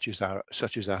PEI such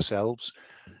as ourselves.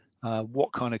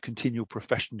 What kind of continual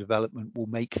professional development will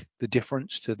make the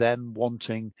difference to them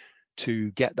wanting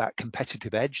to get that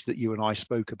competitive edge that you and I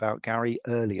spoke about, Gary,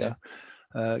 earlier.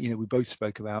 We both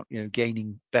spoke about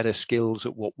gaining better skills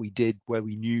at what we did where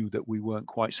we knew that we weren't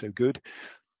quite so good,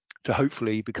 to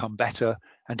hopefully become better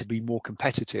and to be more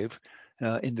competitive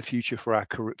in the future for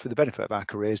the benefit of our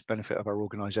careers, benefit of our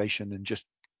organization, and just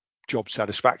job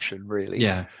satisfaction, really.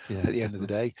 At the end of the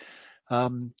day.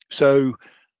 So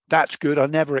that's good. I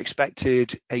never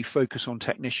expected a focus on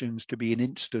technicians to be an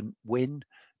instant win,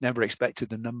 never expected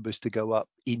the numbers to go up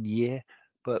in year,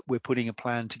 but we're putting a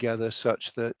plan together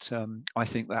such that I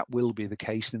think that will be the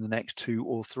case in the next 2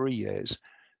 or 3 years.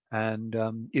 And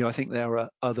I think there are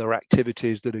other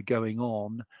activities that are going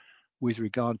on with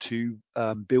regard to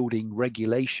building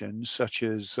regulations, such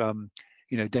as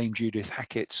Dame Judith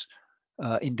Hackett's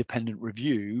independent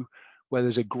review, where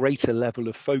there's a greater level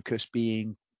of focus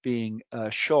being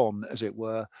shone, as it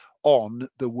were, on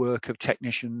the work of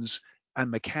technicians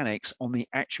and mechanics on the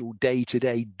actual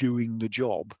day-to-day doing the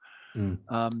job,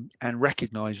 and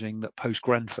recognizing that post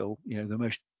Grenfell, the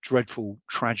most dreadful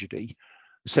tragedy,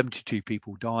 72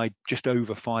 people died just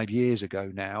over 5 years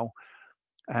ago now,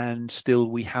 and still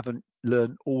we haven't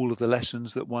learned all of the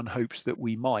lessons that one hopes that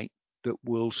we might, that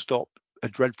will stop a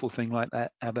dreadful thing like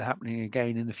that ever happening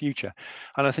again in the future.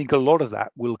 And I think a lot of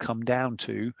that will come down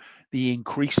to the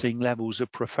increasing levels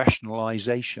of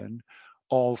professionalization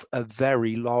of a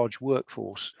very large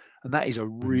workforce. And that is a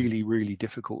really, really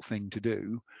difficult thing to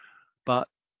do. But,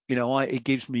 it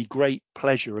gives me great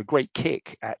pleasure, a great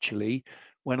kick, actually,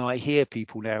 when I hear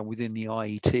people now within the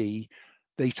IET,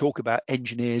 they talk about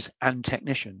engineers and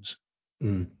technicians.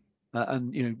 And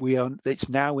it's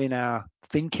now in our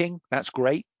thinking. That's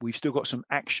great. We've still got some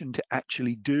action to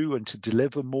actually do and to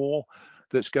deliver more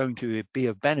that's going to be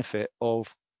of benefit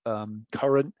of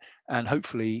current and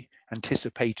hopefully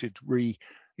anticipated a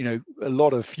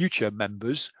lot of future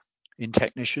members in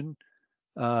technician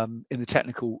in the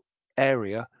technical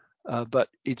area. But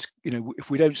it's, if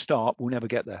we don't start, we'll never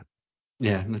get there.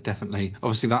 Yeah, no, definitely.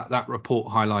 Obviously, that report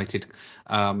highlighted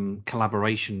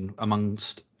collaboration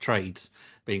amongst trades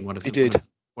being one of It the did.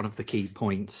 one of the key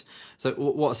points. So,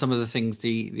 what are some of the things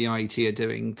the IET are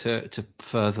doing to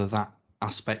further that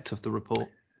aspect of the report?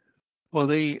 Well,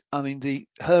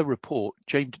 her report,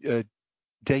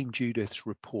 Dame Judith's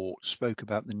report, spoke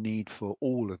about the need for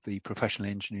all of the professional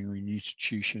engineering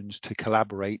institutions to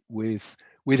collaborate with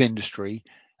industry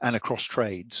and across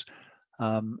trades.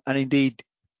 And indeed,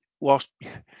 whilst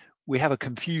we have a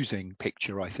confusing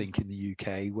picture, I think, in the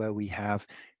UK, where we have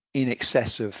in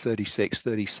excess of 36,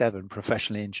 37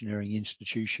 professional engineering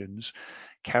institutions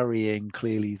carrying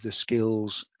clearly the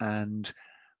skills and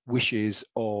wishes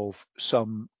of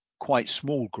some quite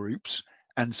small groups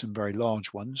and some very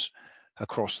large ones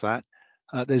across that.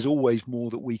 There's always more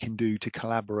that we can do to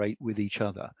collaborate with each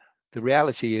other. The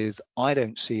reality is, I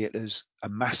don't see it as a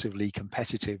massively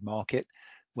competitive market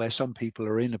where some people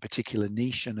are in a particular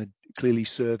niche and are clearly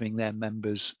serving their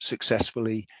members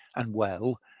successfully and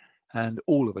well, and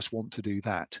all of us want to do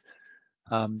that.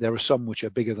 There are some which are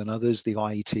bigger than others. The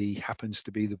IET happens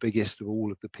to be the biggest of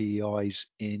all of the PEIs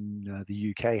in the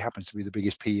UK, happens to be the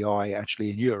biggest PEI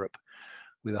actually in Europe,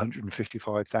 with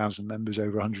 155,000 members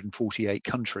over 148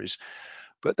 countries.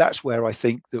 But that's where I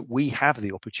think that we have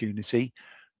the opportunity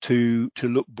to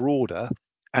look broader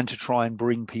and to try and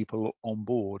bring people on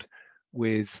board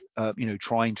with,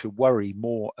 trying to worry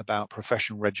more about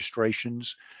professional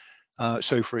registrations.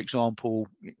 So, for example,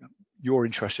 you're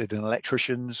interested in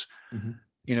electricians.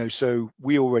 Mm-hmm. So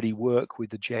we already work with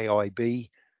the JIB,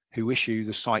 who issue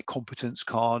the site competence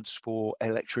cards for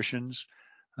electricians.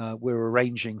 We're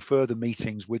arranging further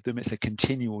meetings with them. It's a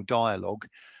continual dialogue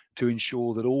to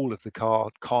ensure that all of the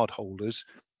card holders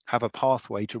have a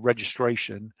pathway to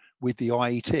registration with the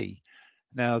IET.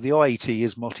 Now, the IET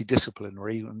is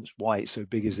multidisciplinary, and that's why it's so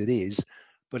big as it is,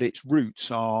 but its roots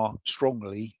are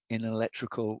strongly in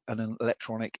electrical and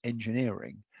electronic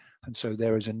engineering. And so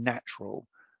there is a natural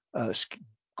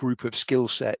group of skill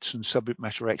sets and subject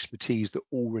matter expertise that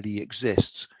already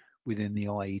exists within the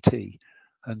IET.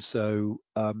 And so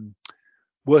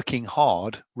working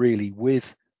hard really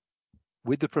with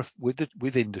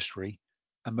industry,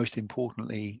 and most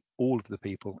importantly, all of the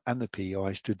people and the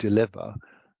PEIs to deliver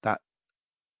that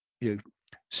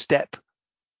step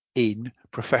in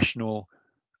professional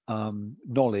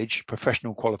knowledge,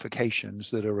 professional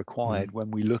qualifications that are required when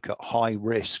we look at high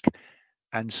risk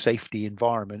and safety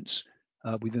environments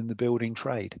within the building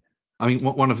trade. I mean,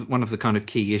 one of the kind of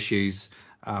key issues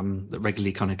that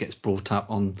regularly kind of gets brought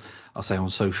up on, I'll say, on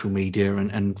social media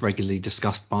and regularly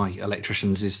discussed by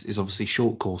electricians is obviously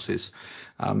short courses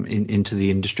into the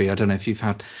industry. I don't know if you've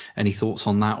had any thoughts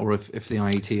on that, or if the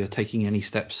IET are taking any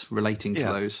steps relating to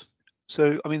those.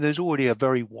 So, I mean, there's already a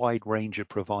very wide range of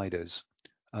providers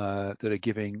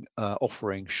that are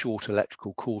offering short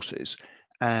electrical courses.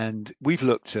 And we've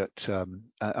looked at,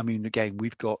 again,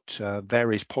 we've got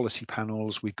various policy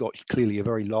panels. We've got clearly a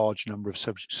very large number of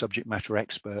subject matter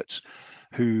experts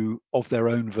who, of their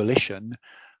own volition,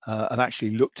 have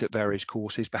actually looked at various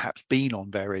courses, perhaps been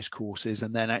on various courses,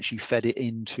 and then actually fed it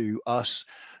into us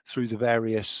through the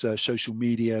various social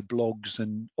media blogs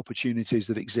and opportunities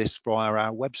that exist via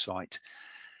our website.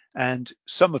 And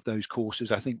some of those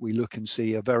courses, I think we look and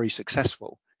see, are very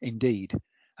successful indeed.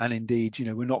 And indeed,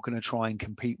 we're not going to try and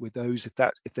compete with those.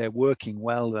 If they're working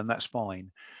well, then that's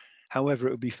fine. However,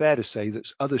 it would be fair to say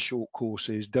that other short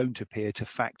courses don't appear to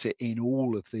factor in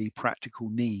all of the practical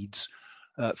needs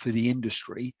for the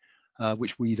industry,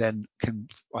 which we then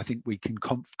I think we can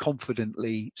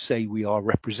confidently say we are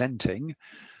representing.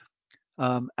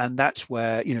 And that's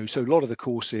where, so a lot of the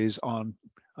courses are,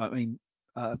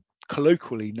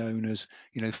 colloquially known as,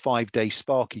 5-day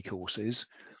Sparky courses.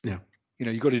 Yeah.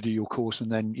 You've got to do your course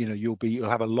and then, you'll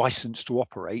have a license to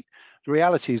operate. The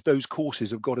reality is those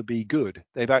courses have got to be good.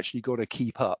 They've actually got to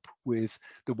keep up with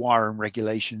the wiring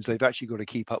regulations. They've actually got to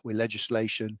keep up with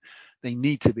legislation. They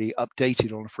need to be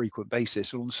updated on a frequent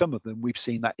basis. And on some of them, we've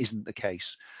seen that isn't the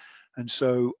case. And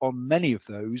so on many of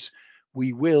those,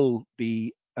 we will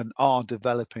be and are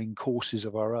developing courses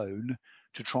of our own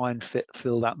to try and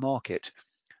fill that market.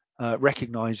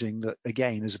 Recognizing that,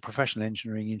 again, as a professional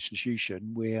engineering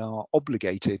institution, we are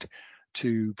obligated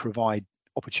to provide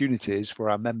opportunities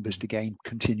for our members to gain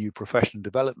continued professional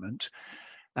development.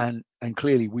 And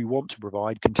clearly we want to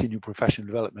provide continued professional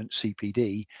development,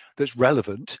 CPD, that's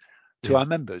relevant to our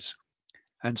members.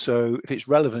 And so if it's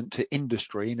relevant to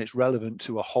industry and it's relevant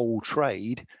to a whole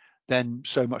trade, then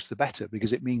so much the better,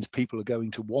 because it means people are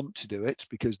going to want to do it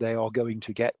because they are going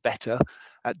to get better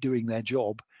at doing their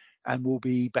job and will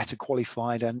be better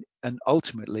qualified, and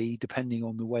ultimately, depending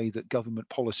on the way that government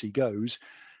policy goes,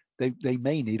 they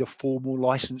may need a formal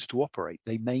license to operate.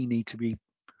 They may need to be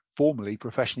formally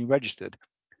professionally registered.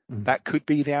 That could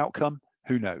be the outcome.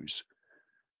 Who knows?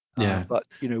 Yeah. But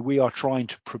we are trying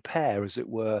to prepare, as it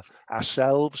were,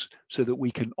 ourselves so that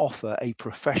we can offer a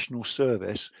professional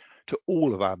service to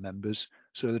all of our members,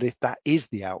 so that if that is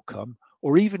the outcome,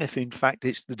 or even if in fact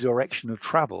it's the direction of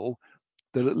travel,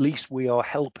 that at least we are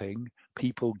helping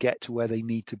people get to where they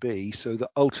need to be, so that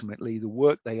ultimately the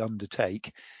work they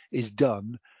undertake is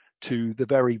done to the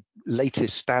very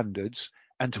latest standards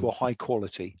and to a high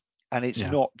quality. And it's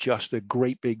not just a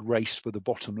great big race for the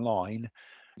bottom line.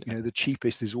 The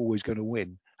cheapest is always going to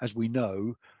win. As we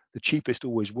know, the cheapest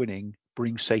always winning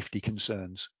brings safety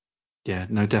concerns. Yeah,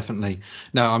 no, definitely.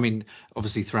 No, I mean,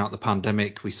 obviously throughout the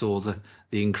pandemic, we saw the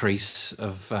increase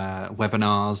of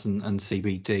webinars and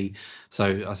CPD.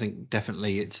 So I think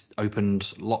definitely it's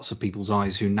opened lots of people's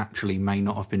eyes who naturally may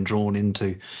not have been drawn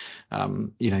into,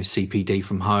 CPD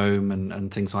from home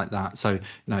and things like that. So,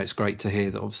 it's great to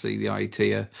hear that obviously the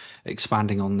IET are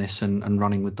expanding on this and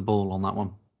running with the ball on that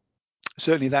one.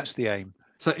 Certainly, that's the aim.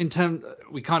 So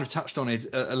we kind of touched on it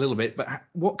a little bit, but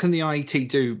what can the IET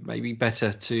do maybe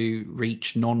better to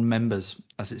reach non-members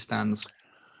as it stands?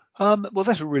 Well,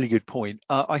 that's a really good point.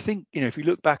 I think, if you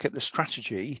look back at the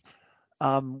strategy,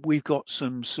 we've got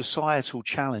some societal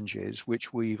challenges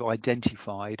which we've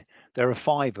identified. There are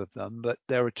 5 of them, but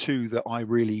there are 2 that I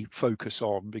really focus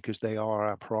on because they are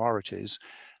our priorities.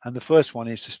 And the first one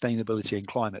is sustainability and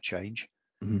climate change.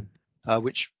 Mm-hmm.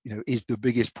 Which is the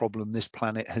biggest problem this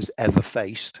planet has ever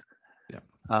faced.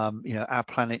 Our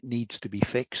planet needs to be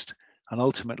fixed, and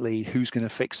ultimately, who's going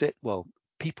to fix it? Well,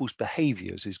 people's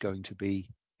behaviours is going to be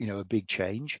a big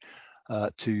change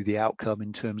to the outcome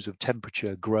in terms of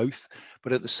temperature growth,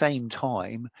 but at the same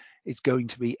time, it's going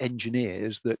to be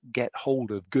engineers that get hold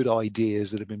of good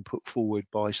ideas that have been put forward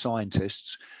by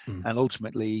scientists, and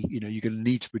ultimately, you're going to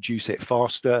need to produce it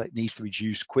faster. It needs to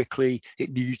produce quickly. It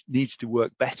needs to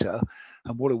work better.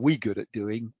 And what are we good at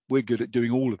doing? We're good at doing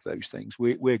all of those things.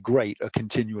 We're great at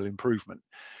continual improvement.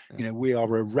 We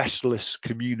are a restless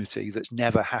community that's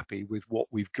never happy with what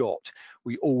we've got.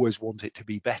 We always want it to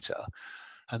be better.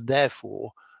 And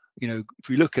therefore, if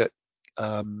we look at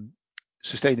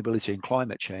sustainability and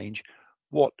climate change,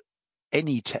 what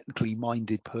any technically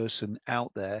minded person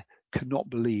out there cannot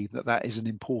believe that is an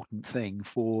important thing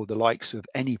for the likes of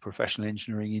any professional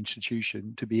engineering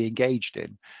institution to be engaged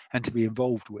in and to be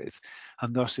involved with.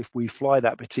 And thus, if we fly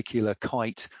that particular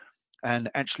kite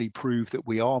and actually prove that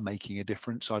we are making a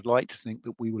difference, I'd like to think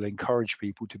that we will encourage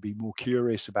people to be more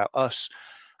curious about us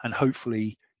and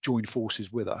hopefully join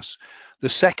forces with us. The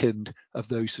second of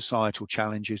those societal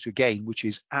challenges, again, which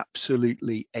is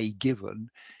absolutely a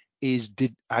given, is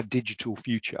our digital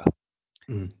future.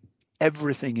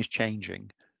 Everything is changing.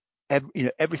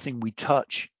 Everything we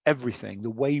touch, everything,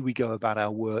 the way we go about our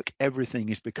work, everything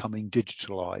is becoming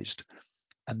digitalized.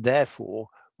 And therefore,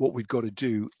 what we've got to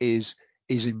do is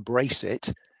embrace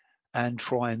it and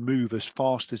try and move as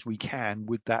fast as we can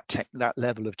with that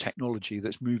level of technology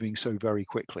that's moving so very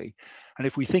quickly. And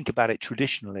if we think about it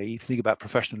traditionally, if you think about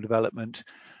professional development,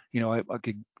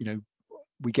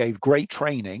 we gave great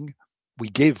training, we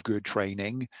give good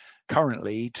training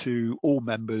currently to all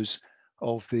members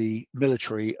of the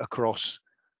military across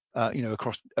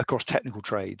technical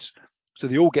trades. So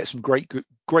they all get some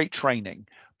great training.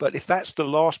 But if that's the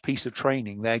last piece of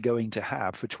training they're going to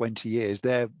have for 20 years,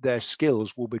 their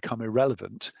skills will become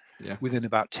irrelevant within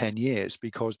about 10 years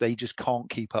because they just can't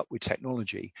keep up with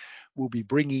technology. We'll be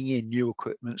bringing in new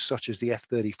equipment such as the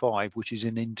F-35, which is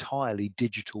an entirely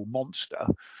digital monster,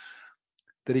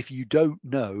 that if you don't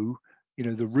know,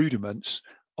 the rudiments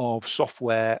of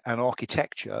software and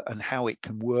architecture and how it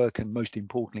can work, and most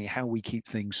importantly, how we keep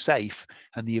things safe,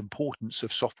 and the importance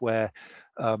of software,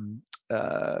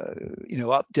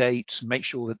 updates, make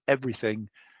sure that everything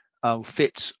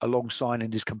fits alongside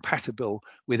and is compatible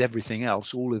with everything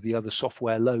else, all of the other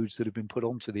software loads that have been put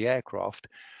onto the aircraft,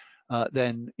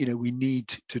 then we need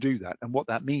to do that. And what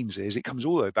that means is it comes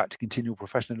all the way back to continual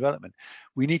professional development.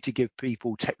 We need to give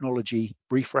people technology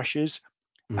refreshes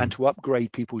and to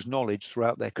upgrade people's knowledge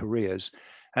throughout their careers.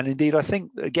 And indeed, I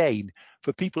think, again,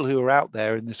 for people who are out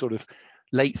there in the sort of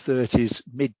late 30s,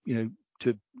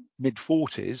 to mid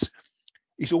 40s,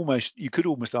 you could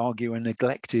almost argue a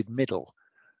neglected middle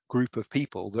group of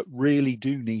people that really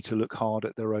do need to look hard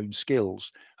at their own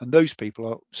skills. And those people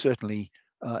are certainly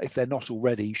if they're not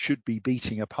already, should be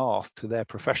beating a path to their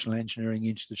professional engineering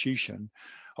institution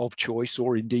of choice,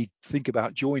 or indeed think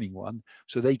about joining one,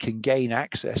 so they can gain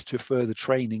access to further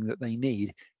training that they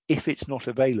need if it's not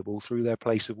available through their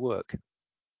place of work.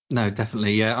 No,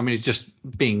 definitely. Yeah. I mean, it's just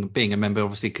being a member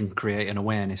obviously can create an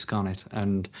awareness, can't it?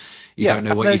 And you don't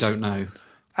know what you don't know.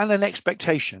 And an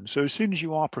expectation. So as soon as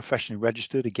you are professionally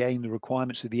registered, again, the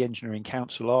requirements of the Engineering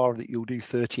Council are that you'll do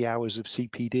 30 hours of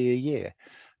CPD a year.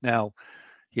 Now,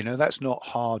 that's not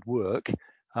hard work.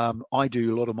 I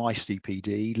do a lot of my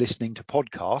CPD listening to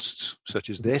podcasts such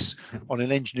as this on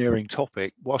an engineering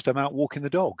topic whilst I'm out walking the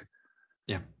dog.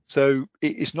 Yeah. So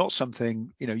it's not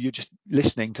something, you're just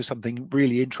listening to something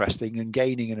really interesting and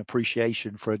gaining an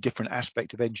appreciation for a different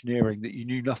aspect of engineering that you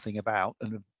knew nothing about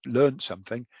and have learned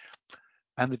something,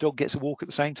 and the dog gets a walk at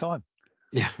the same time.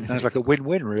 Yeah. Sounds like a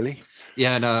win-win, really.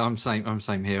 Yeah, no, I'm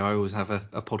same here. I always have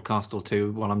a podcast or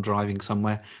two while I'm driving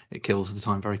somewhere. It kills the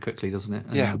time very quickly, doesn't it?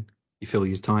 And Yeah. You fill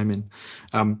your time in.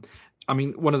 I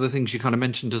mean, one of the things you kind of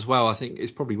mentioned as well, I think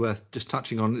is probably worth just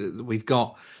touching on. We've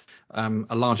got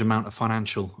a large amount of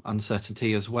financial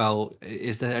uncertainty as well.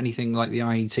 Is there anything like the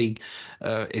IET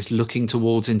is looking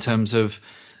towards in terms of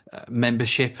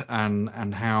membership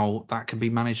and how that can be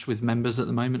managed with members at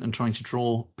the moment and trying to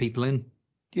draw people in?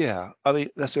 Yeah, I mean,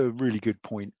 that's a really good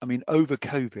point. I mean, over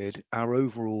COVID, our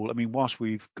overall, whilst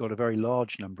we've got a very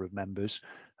large number of members,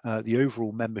 the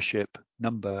overall membership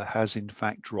number has in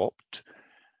fact dropped.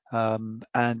 And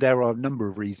there are a number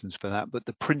of reasons for that, but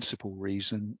the principal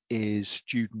reason is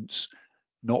students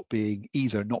not being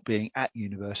at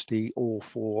university, or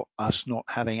for us not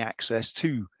having access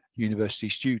to university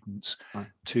students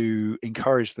to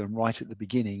encourage them right at the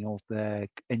beginning of their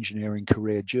engineering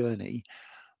career journey,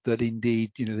 that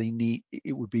indeed,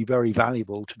 it would be very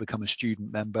valuable to become a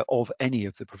student member of any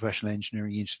of the professional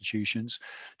engineering institutions,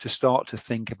 to start to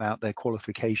think about their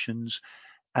qualifications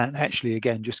and actually,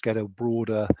 again, just get a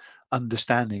broader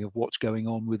understanding of what's going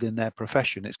on within their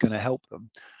profession. It's going to help them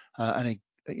and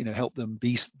help them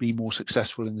be more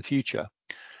successful in the future.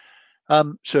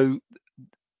 So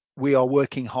we are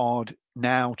working hard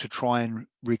now to try and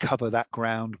recover that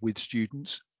ground with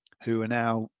students who are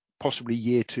now possibly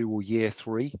year 2 or year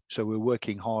 3. So we're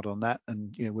working hard on that,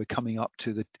 and we're coming up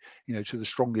to the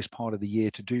strongest part of the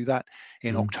year to do that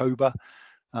in October,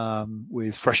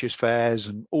 with freshers fairs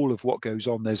and all of what goes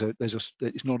on.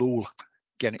 It's not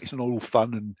all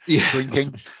fun and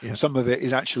drinking. Yeah. Some of it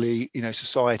is actually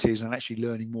societies and actually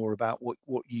learning more about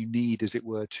what you need, as it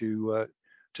were, to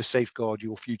safeguard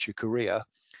your future career.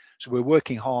 So we're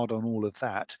working hard on all of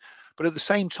that. But at the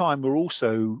same time, we're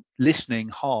also listening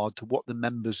hard to what the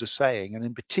members are saying, and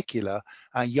in particular,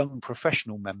 our young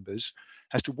professional members,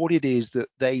 as to what it is that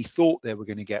they thought they were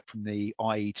going to get from the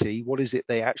IET. What is it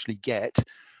they actually get?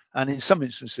 And in some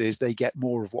instances, they get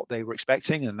more of what they were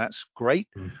expecting, and that's great.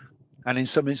 And in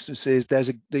some instances, there's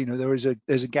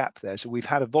a gap there. So we've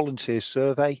had a volunteer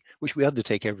survey, which we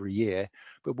undertake every year,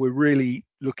 but we're really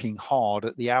looking hard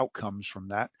at the outcomes from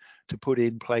that to put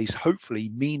in place, hopefully,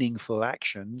 meaningful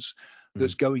actions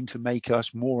that's going to make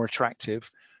us more attractive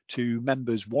to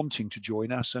members wanting to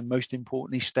join us, and most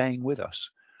importantly, staying with us.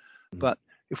 But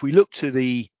if we look to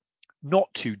the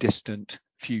not too distant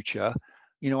future,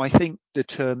 I think the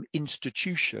term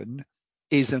institution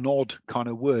is an odd kind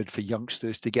of word for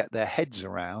youngsters to get their heads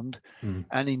around.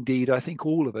 And indeed, I think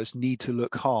all of us need to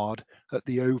look hard at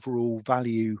the overall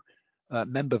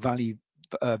member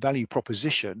value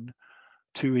proposition,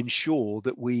 to ensure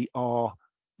that we are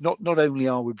not only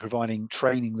are we providing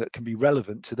training that can be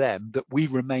relevant to them, that we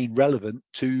remain relevant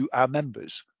to our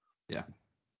members. Yeah.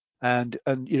 And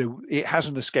it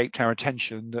hasn't escaped our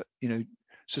attention that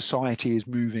society is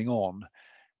moving on,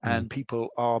 and people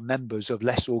are members of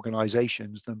less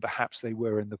organizations than perhaps they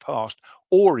were in the past,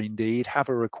 or indeed have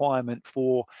a requirement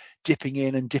for dipping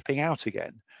in and dipping out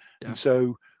again. Yeah. And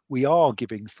so we are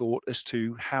giving thought as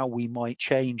to how we might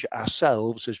change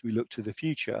ourselves as we look to the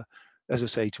future, as I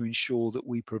say, to ensure that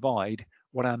we provide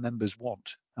what our members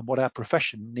want and what our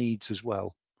profession needs as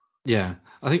well. Yeah,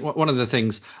 I think one of the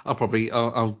things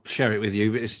I'll share it with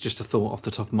you, but it's just a thought off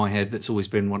the top of my head that's always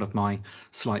been one of my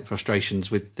slight frustrations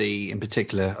with in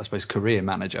particular, I suppose, career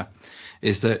manager,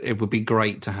 is that it would be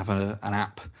great to have an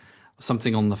app,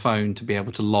 something on the phone to be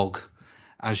able to log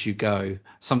as you go,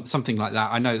 something like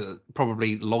that. I know that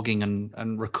probably logging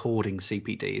and recording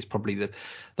CPD is probably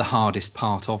the hardest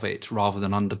part of it, rather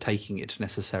than undertaking it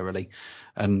necessarily,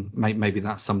 and maybe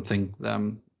that's something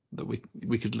that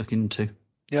we could look into.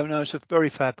 Yeah, no, it's a very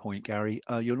fair point, Gary.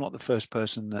 You're not the first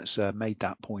person that's made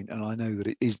that point, and I know that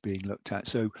it is being looked at.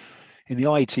 So in the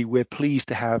IET, we're pleased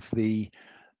to have the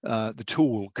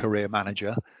tool Career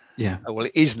Manager. Yeah. Well,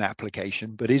 it is an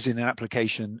application, but is it an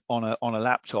application on a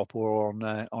laptop or on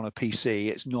a PC?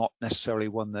 It's not necessarily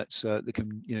one that's that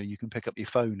can, you can pick up your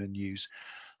phone and use.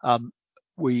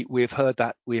 We've heard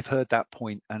that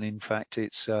point, and in fact,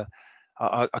 it's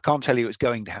I can't tell you it's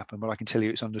going to happen, but I can tell you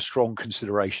it's under strong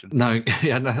consideration. No,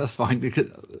 yeah, no, that's fine,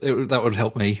 because that would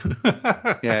help me.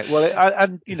 Yeah,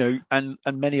 well, and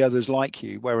many others like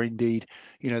you, where indeed,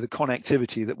 the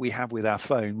connectivity that we have with our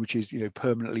phone, which is,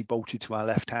 permanently bolted to our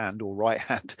left hand or right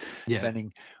hand, Yeah.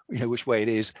 depending, which way it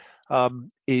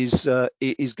is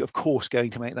of course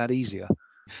going to make that easier.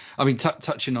 I mean,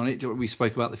 touching on it, we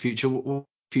spoke about the future. What will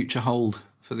future hold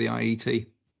for the IET?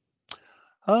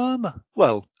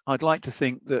 Well, I'd like to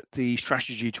think that the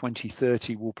strategy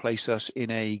 2030 will place us in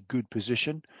a good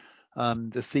position.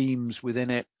 The themes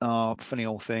within it are funny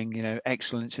old thing,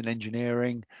 excellence in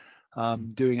engineering,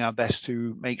 doing our best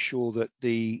to make sure that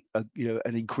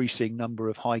an increasing number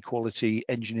of high quality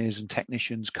engineers and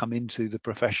technicians come into the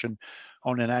profession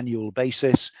on an annual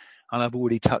basis. And I've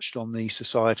already touched on the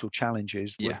societal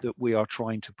challenges that we are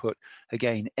trying to put,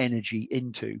 again, energy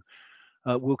into.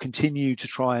 We'll continue to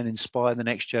try and inspire the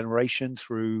next generation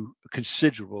through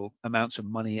considerable amounts of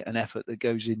money and effort that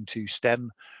goes into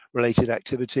STEM related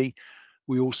activity.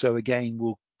 We also, again,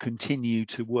 will continue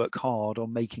to work hard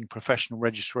on making professional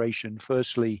registration,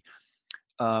 firstly,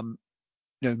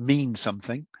 mean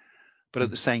something, but at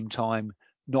the same time,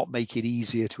 not make it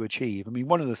easier to achieve. I mean,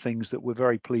 one of the things that we're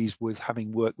very pleased with,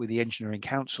 having worked with the Engineering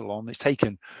Council on, it's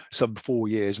taken some 4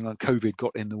 years and COVID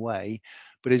got in the way,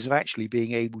 but is actually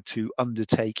being able to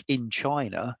undertake in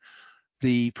China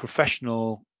the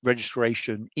professional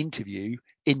registration interview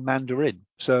in Mandarin.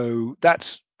 So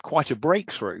that's quite a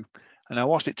breakthrough. And now,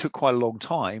 whilst it took quite a long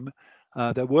time,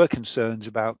 there were concerns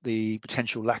about the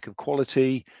potential lack of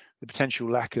quality, the potential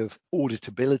lack of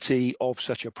auditability of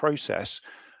such a process.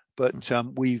 But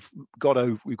we've got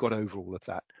over all of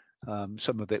that.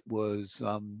 Some of it was,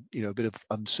 a bit of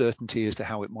uncertainty as to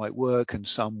how it might work, and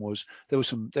there was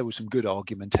some good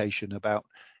argumentation about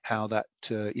how that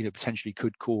potentially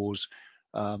could cause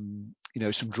some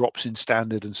drops in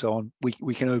standard and so on.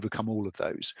 We can overcome all of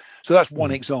those. So that's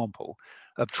one example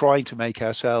of trying to make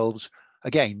ourselves,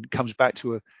 again, comes back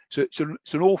to it's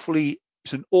an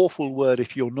awful word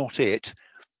if you're not it,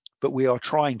 but we are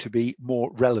trying to be more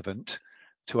relevant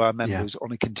to our members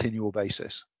on a continual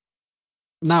basis.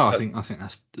 No, I think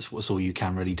that's all you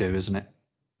can really do, isn't it?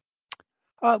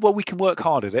 Well, we can work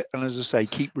hard at it, and as I say,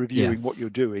 keep reviewing what you're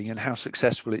doing and how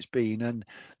successful it's been. And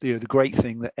the great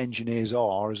thing that engineers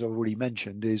are, as I've already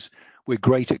mentioned, is we're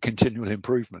great at continual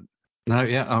improvement. No,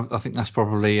 yeah, I think that's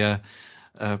probably a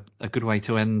good way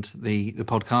to end the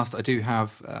podcast. I do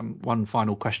have one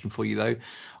final question for you, though.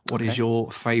 What is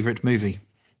your favourite movie?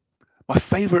 My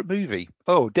favourite movie?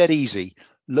 Oh, dead easy.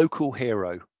 Local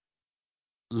Hero.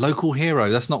 Local Hero.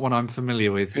 That's not one I'm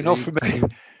familiar with. You're not familiar?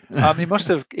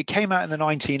 It came out in the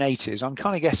 1980s. I'm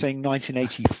kind of guessing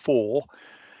 1984.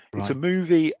 Right. It's a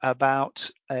movie about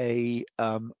an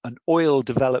oil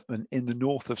development in the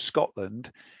north of Scotland.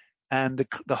 And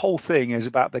the whole thing is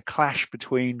about the clash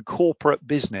between corporate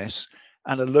business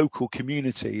and a local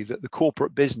community, that the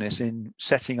corporate business, in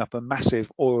setting up a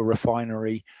massive oil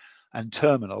refinery and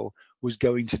terminal, was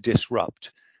going to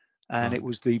disrupt. And it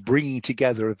was the bringing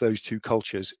together of those two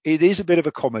cultures. It is a bit of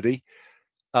a comedy.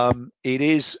 It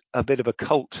is a bit of a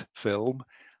cult film.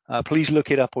 Please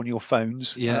look it up on your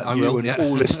phones. I will. And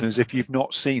all listeners, if you've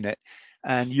not seen it.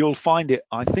 And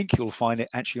I think you'll find it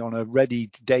actually on a ready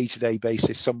day-to-day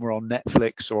basis somewhere on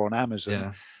Netflix or on Amazon.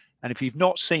 Yeah. And if you've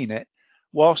not seen it,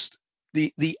 whilst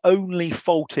the only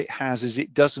fault it has is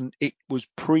it was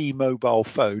pre-mobile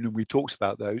phone, and we talked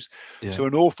about those. Yeah. So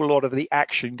an awful lot of the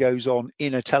action goes on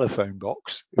in a telephone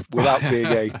box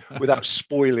without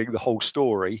spoiling the whole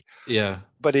story. Yeah.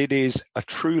 But it is a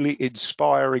truly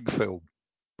inspiring film.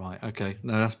 Right. Okay.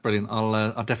 No, that's brilliant.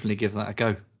 I'll definitely give that a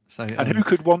go. So, and who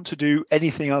could want to do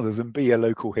anything other than be a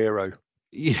local hero?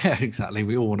 Yeah, exactly.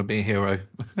 We all want to be a hero.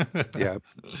 Yeah.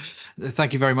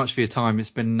 Thank you very much for your time. It's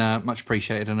been much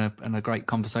appreciated, and a great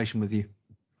conversation with you.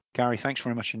 Gary, thanks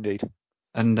very much indeed.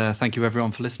 And thank you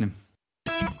everyone for listening.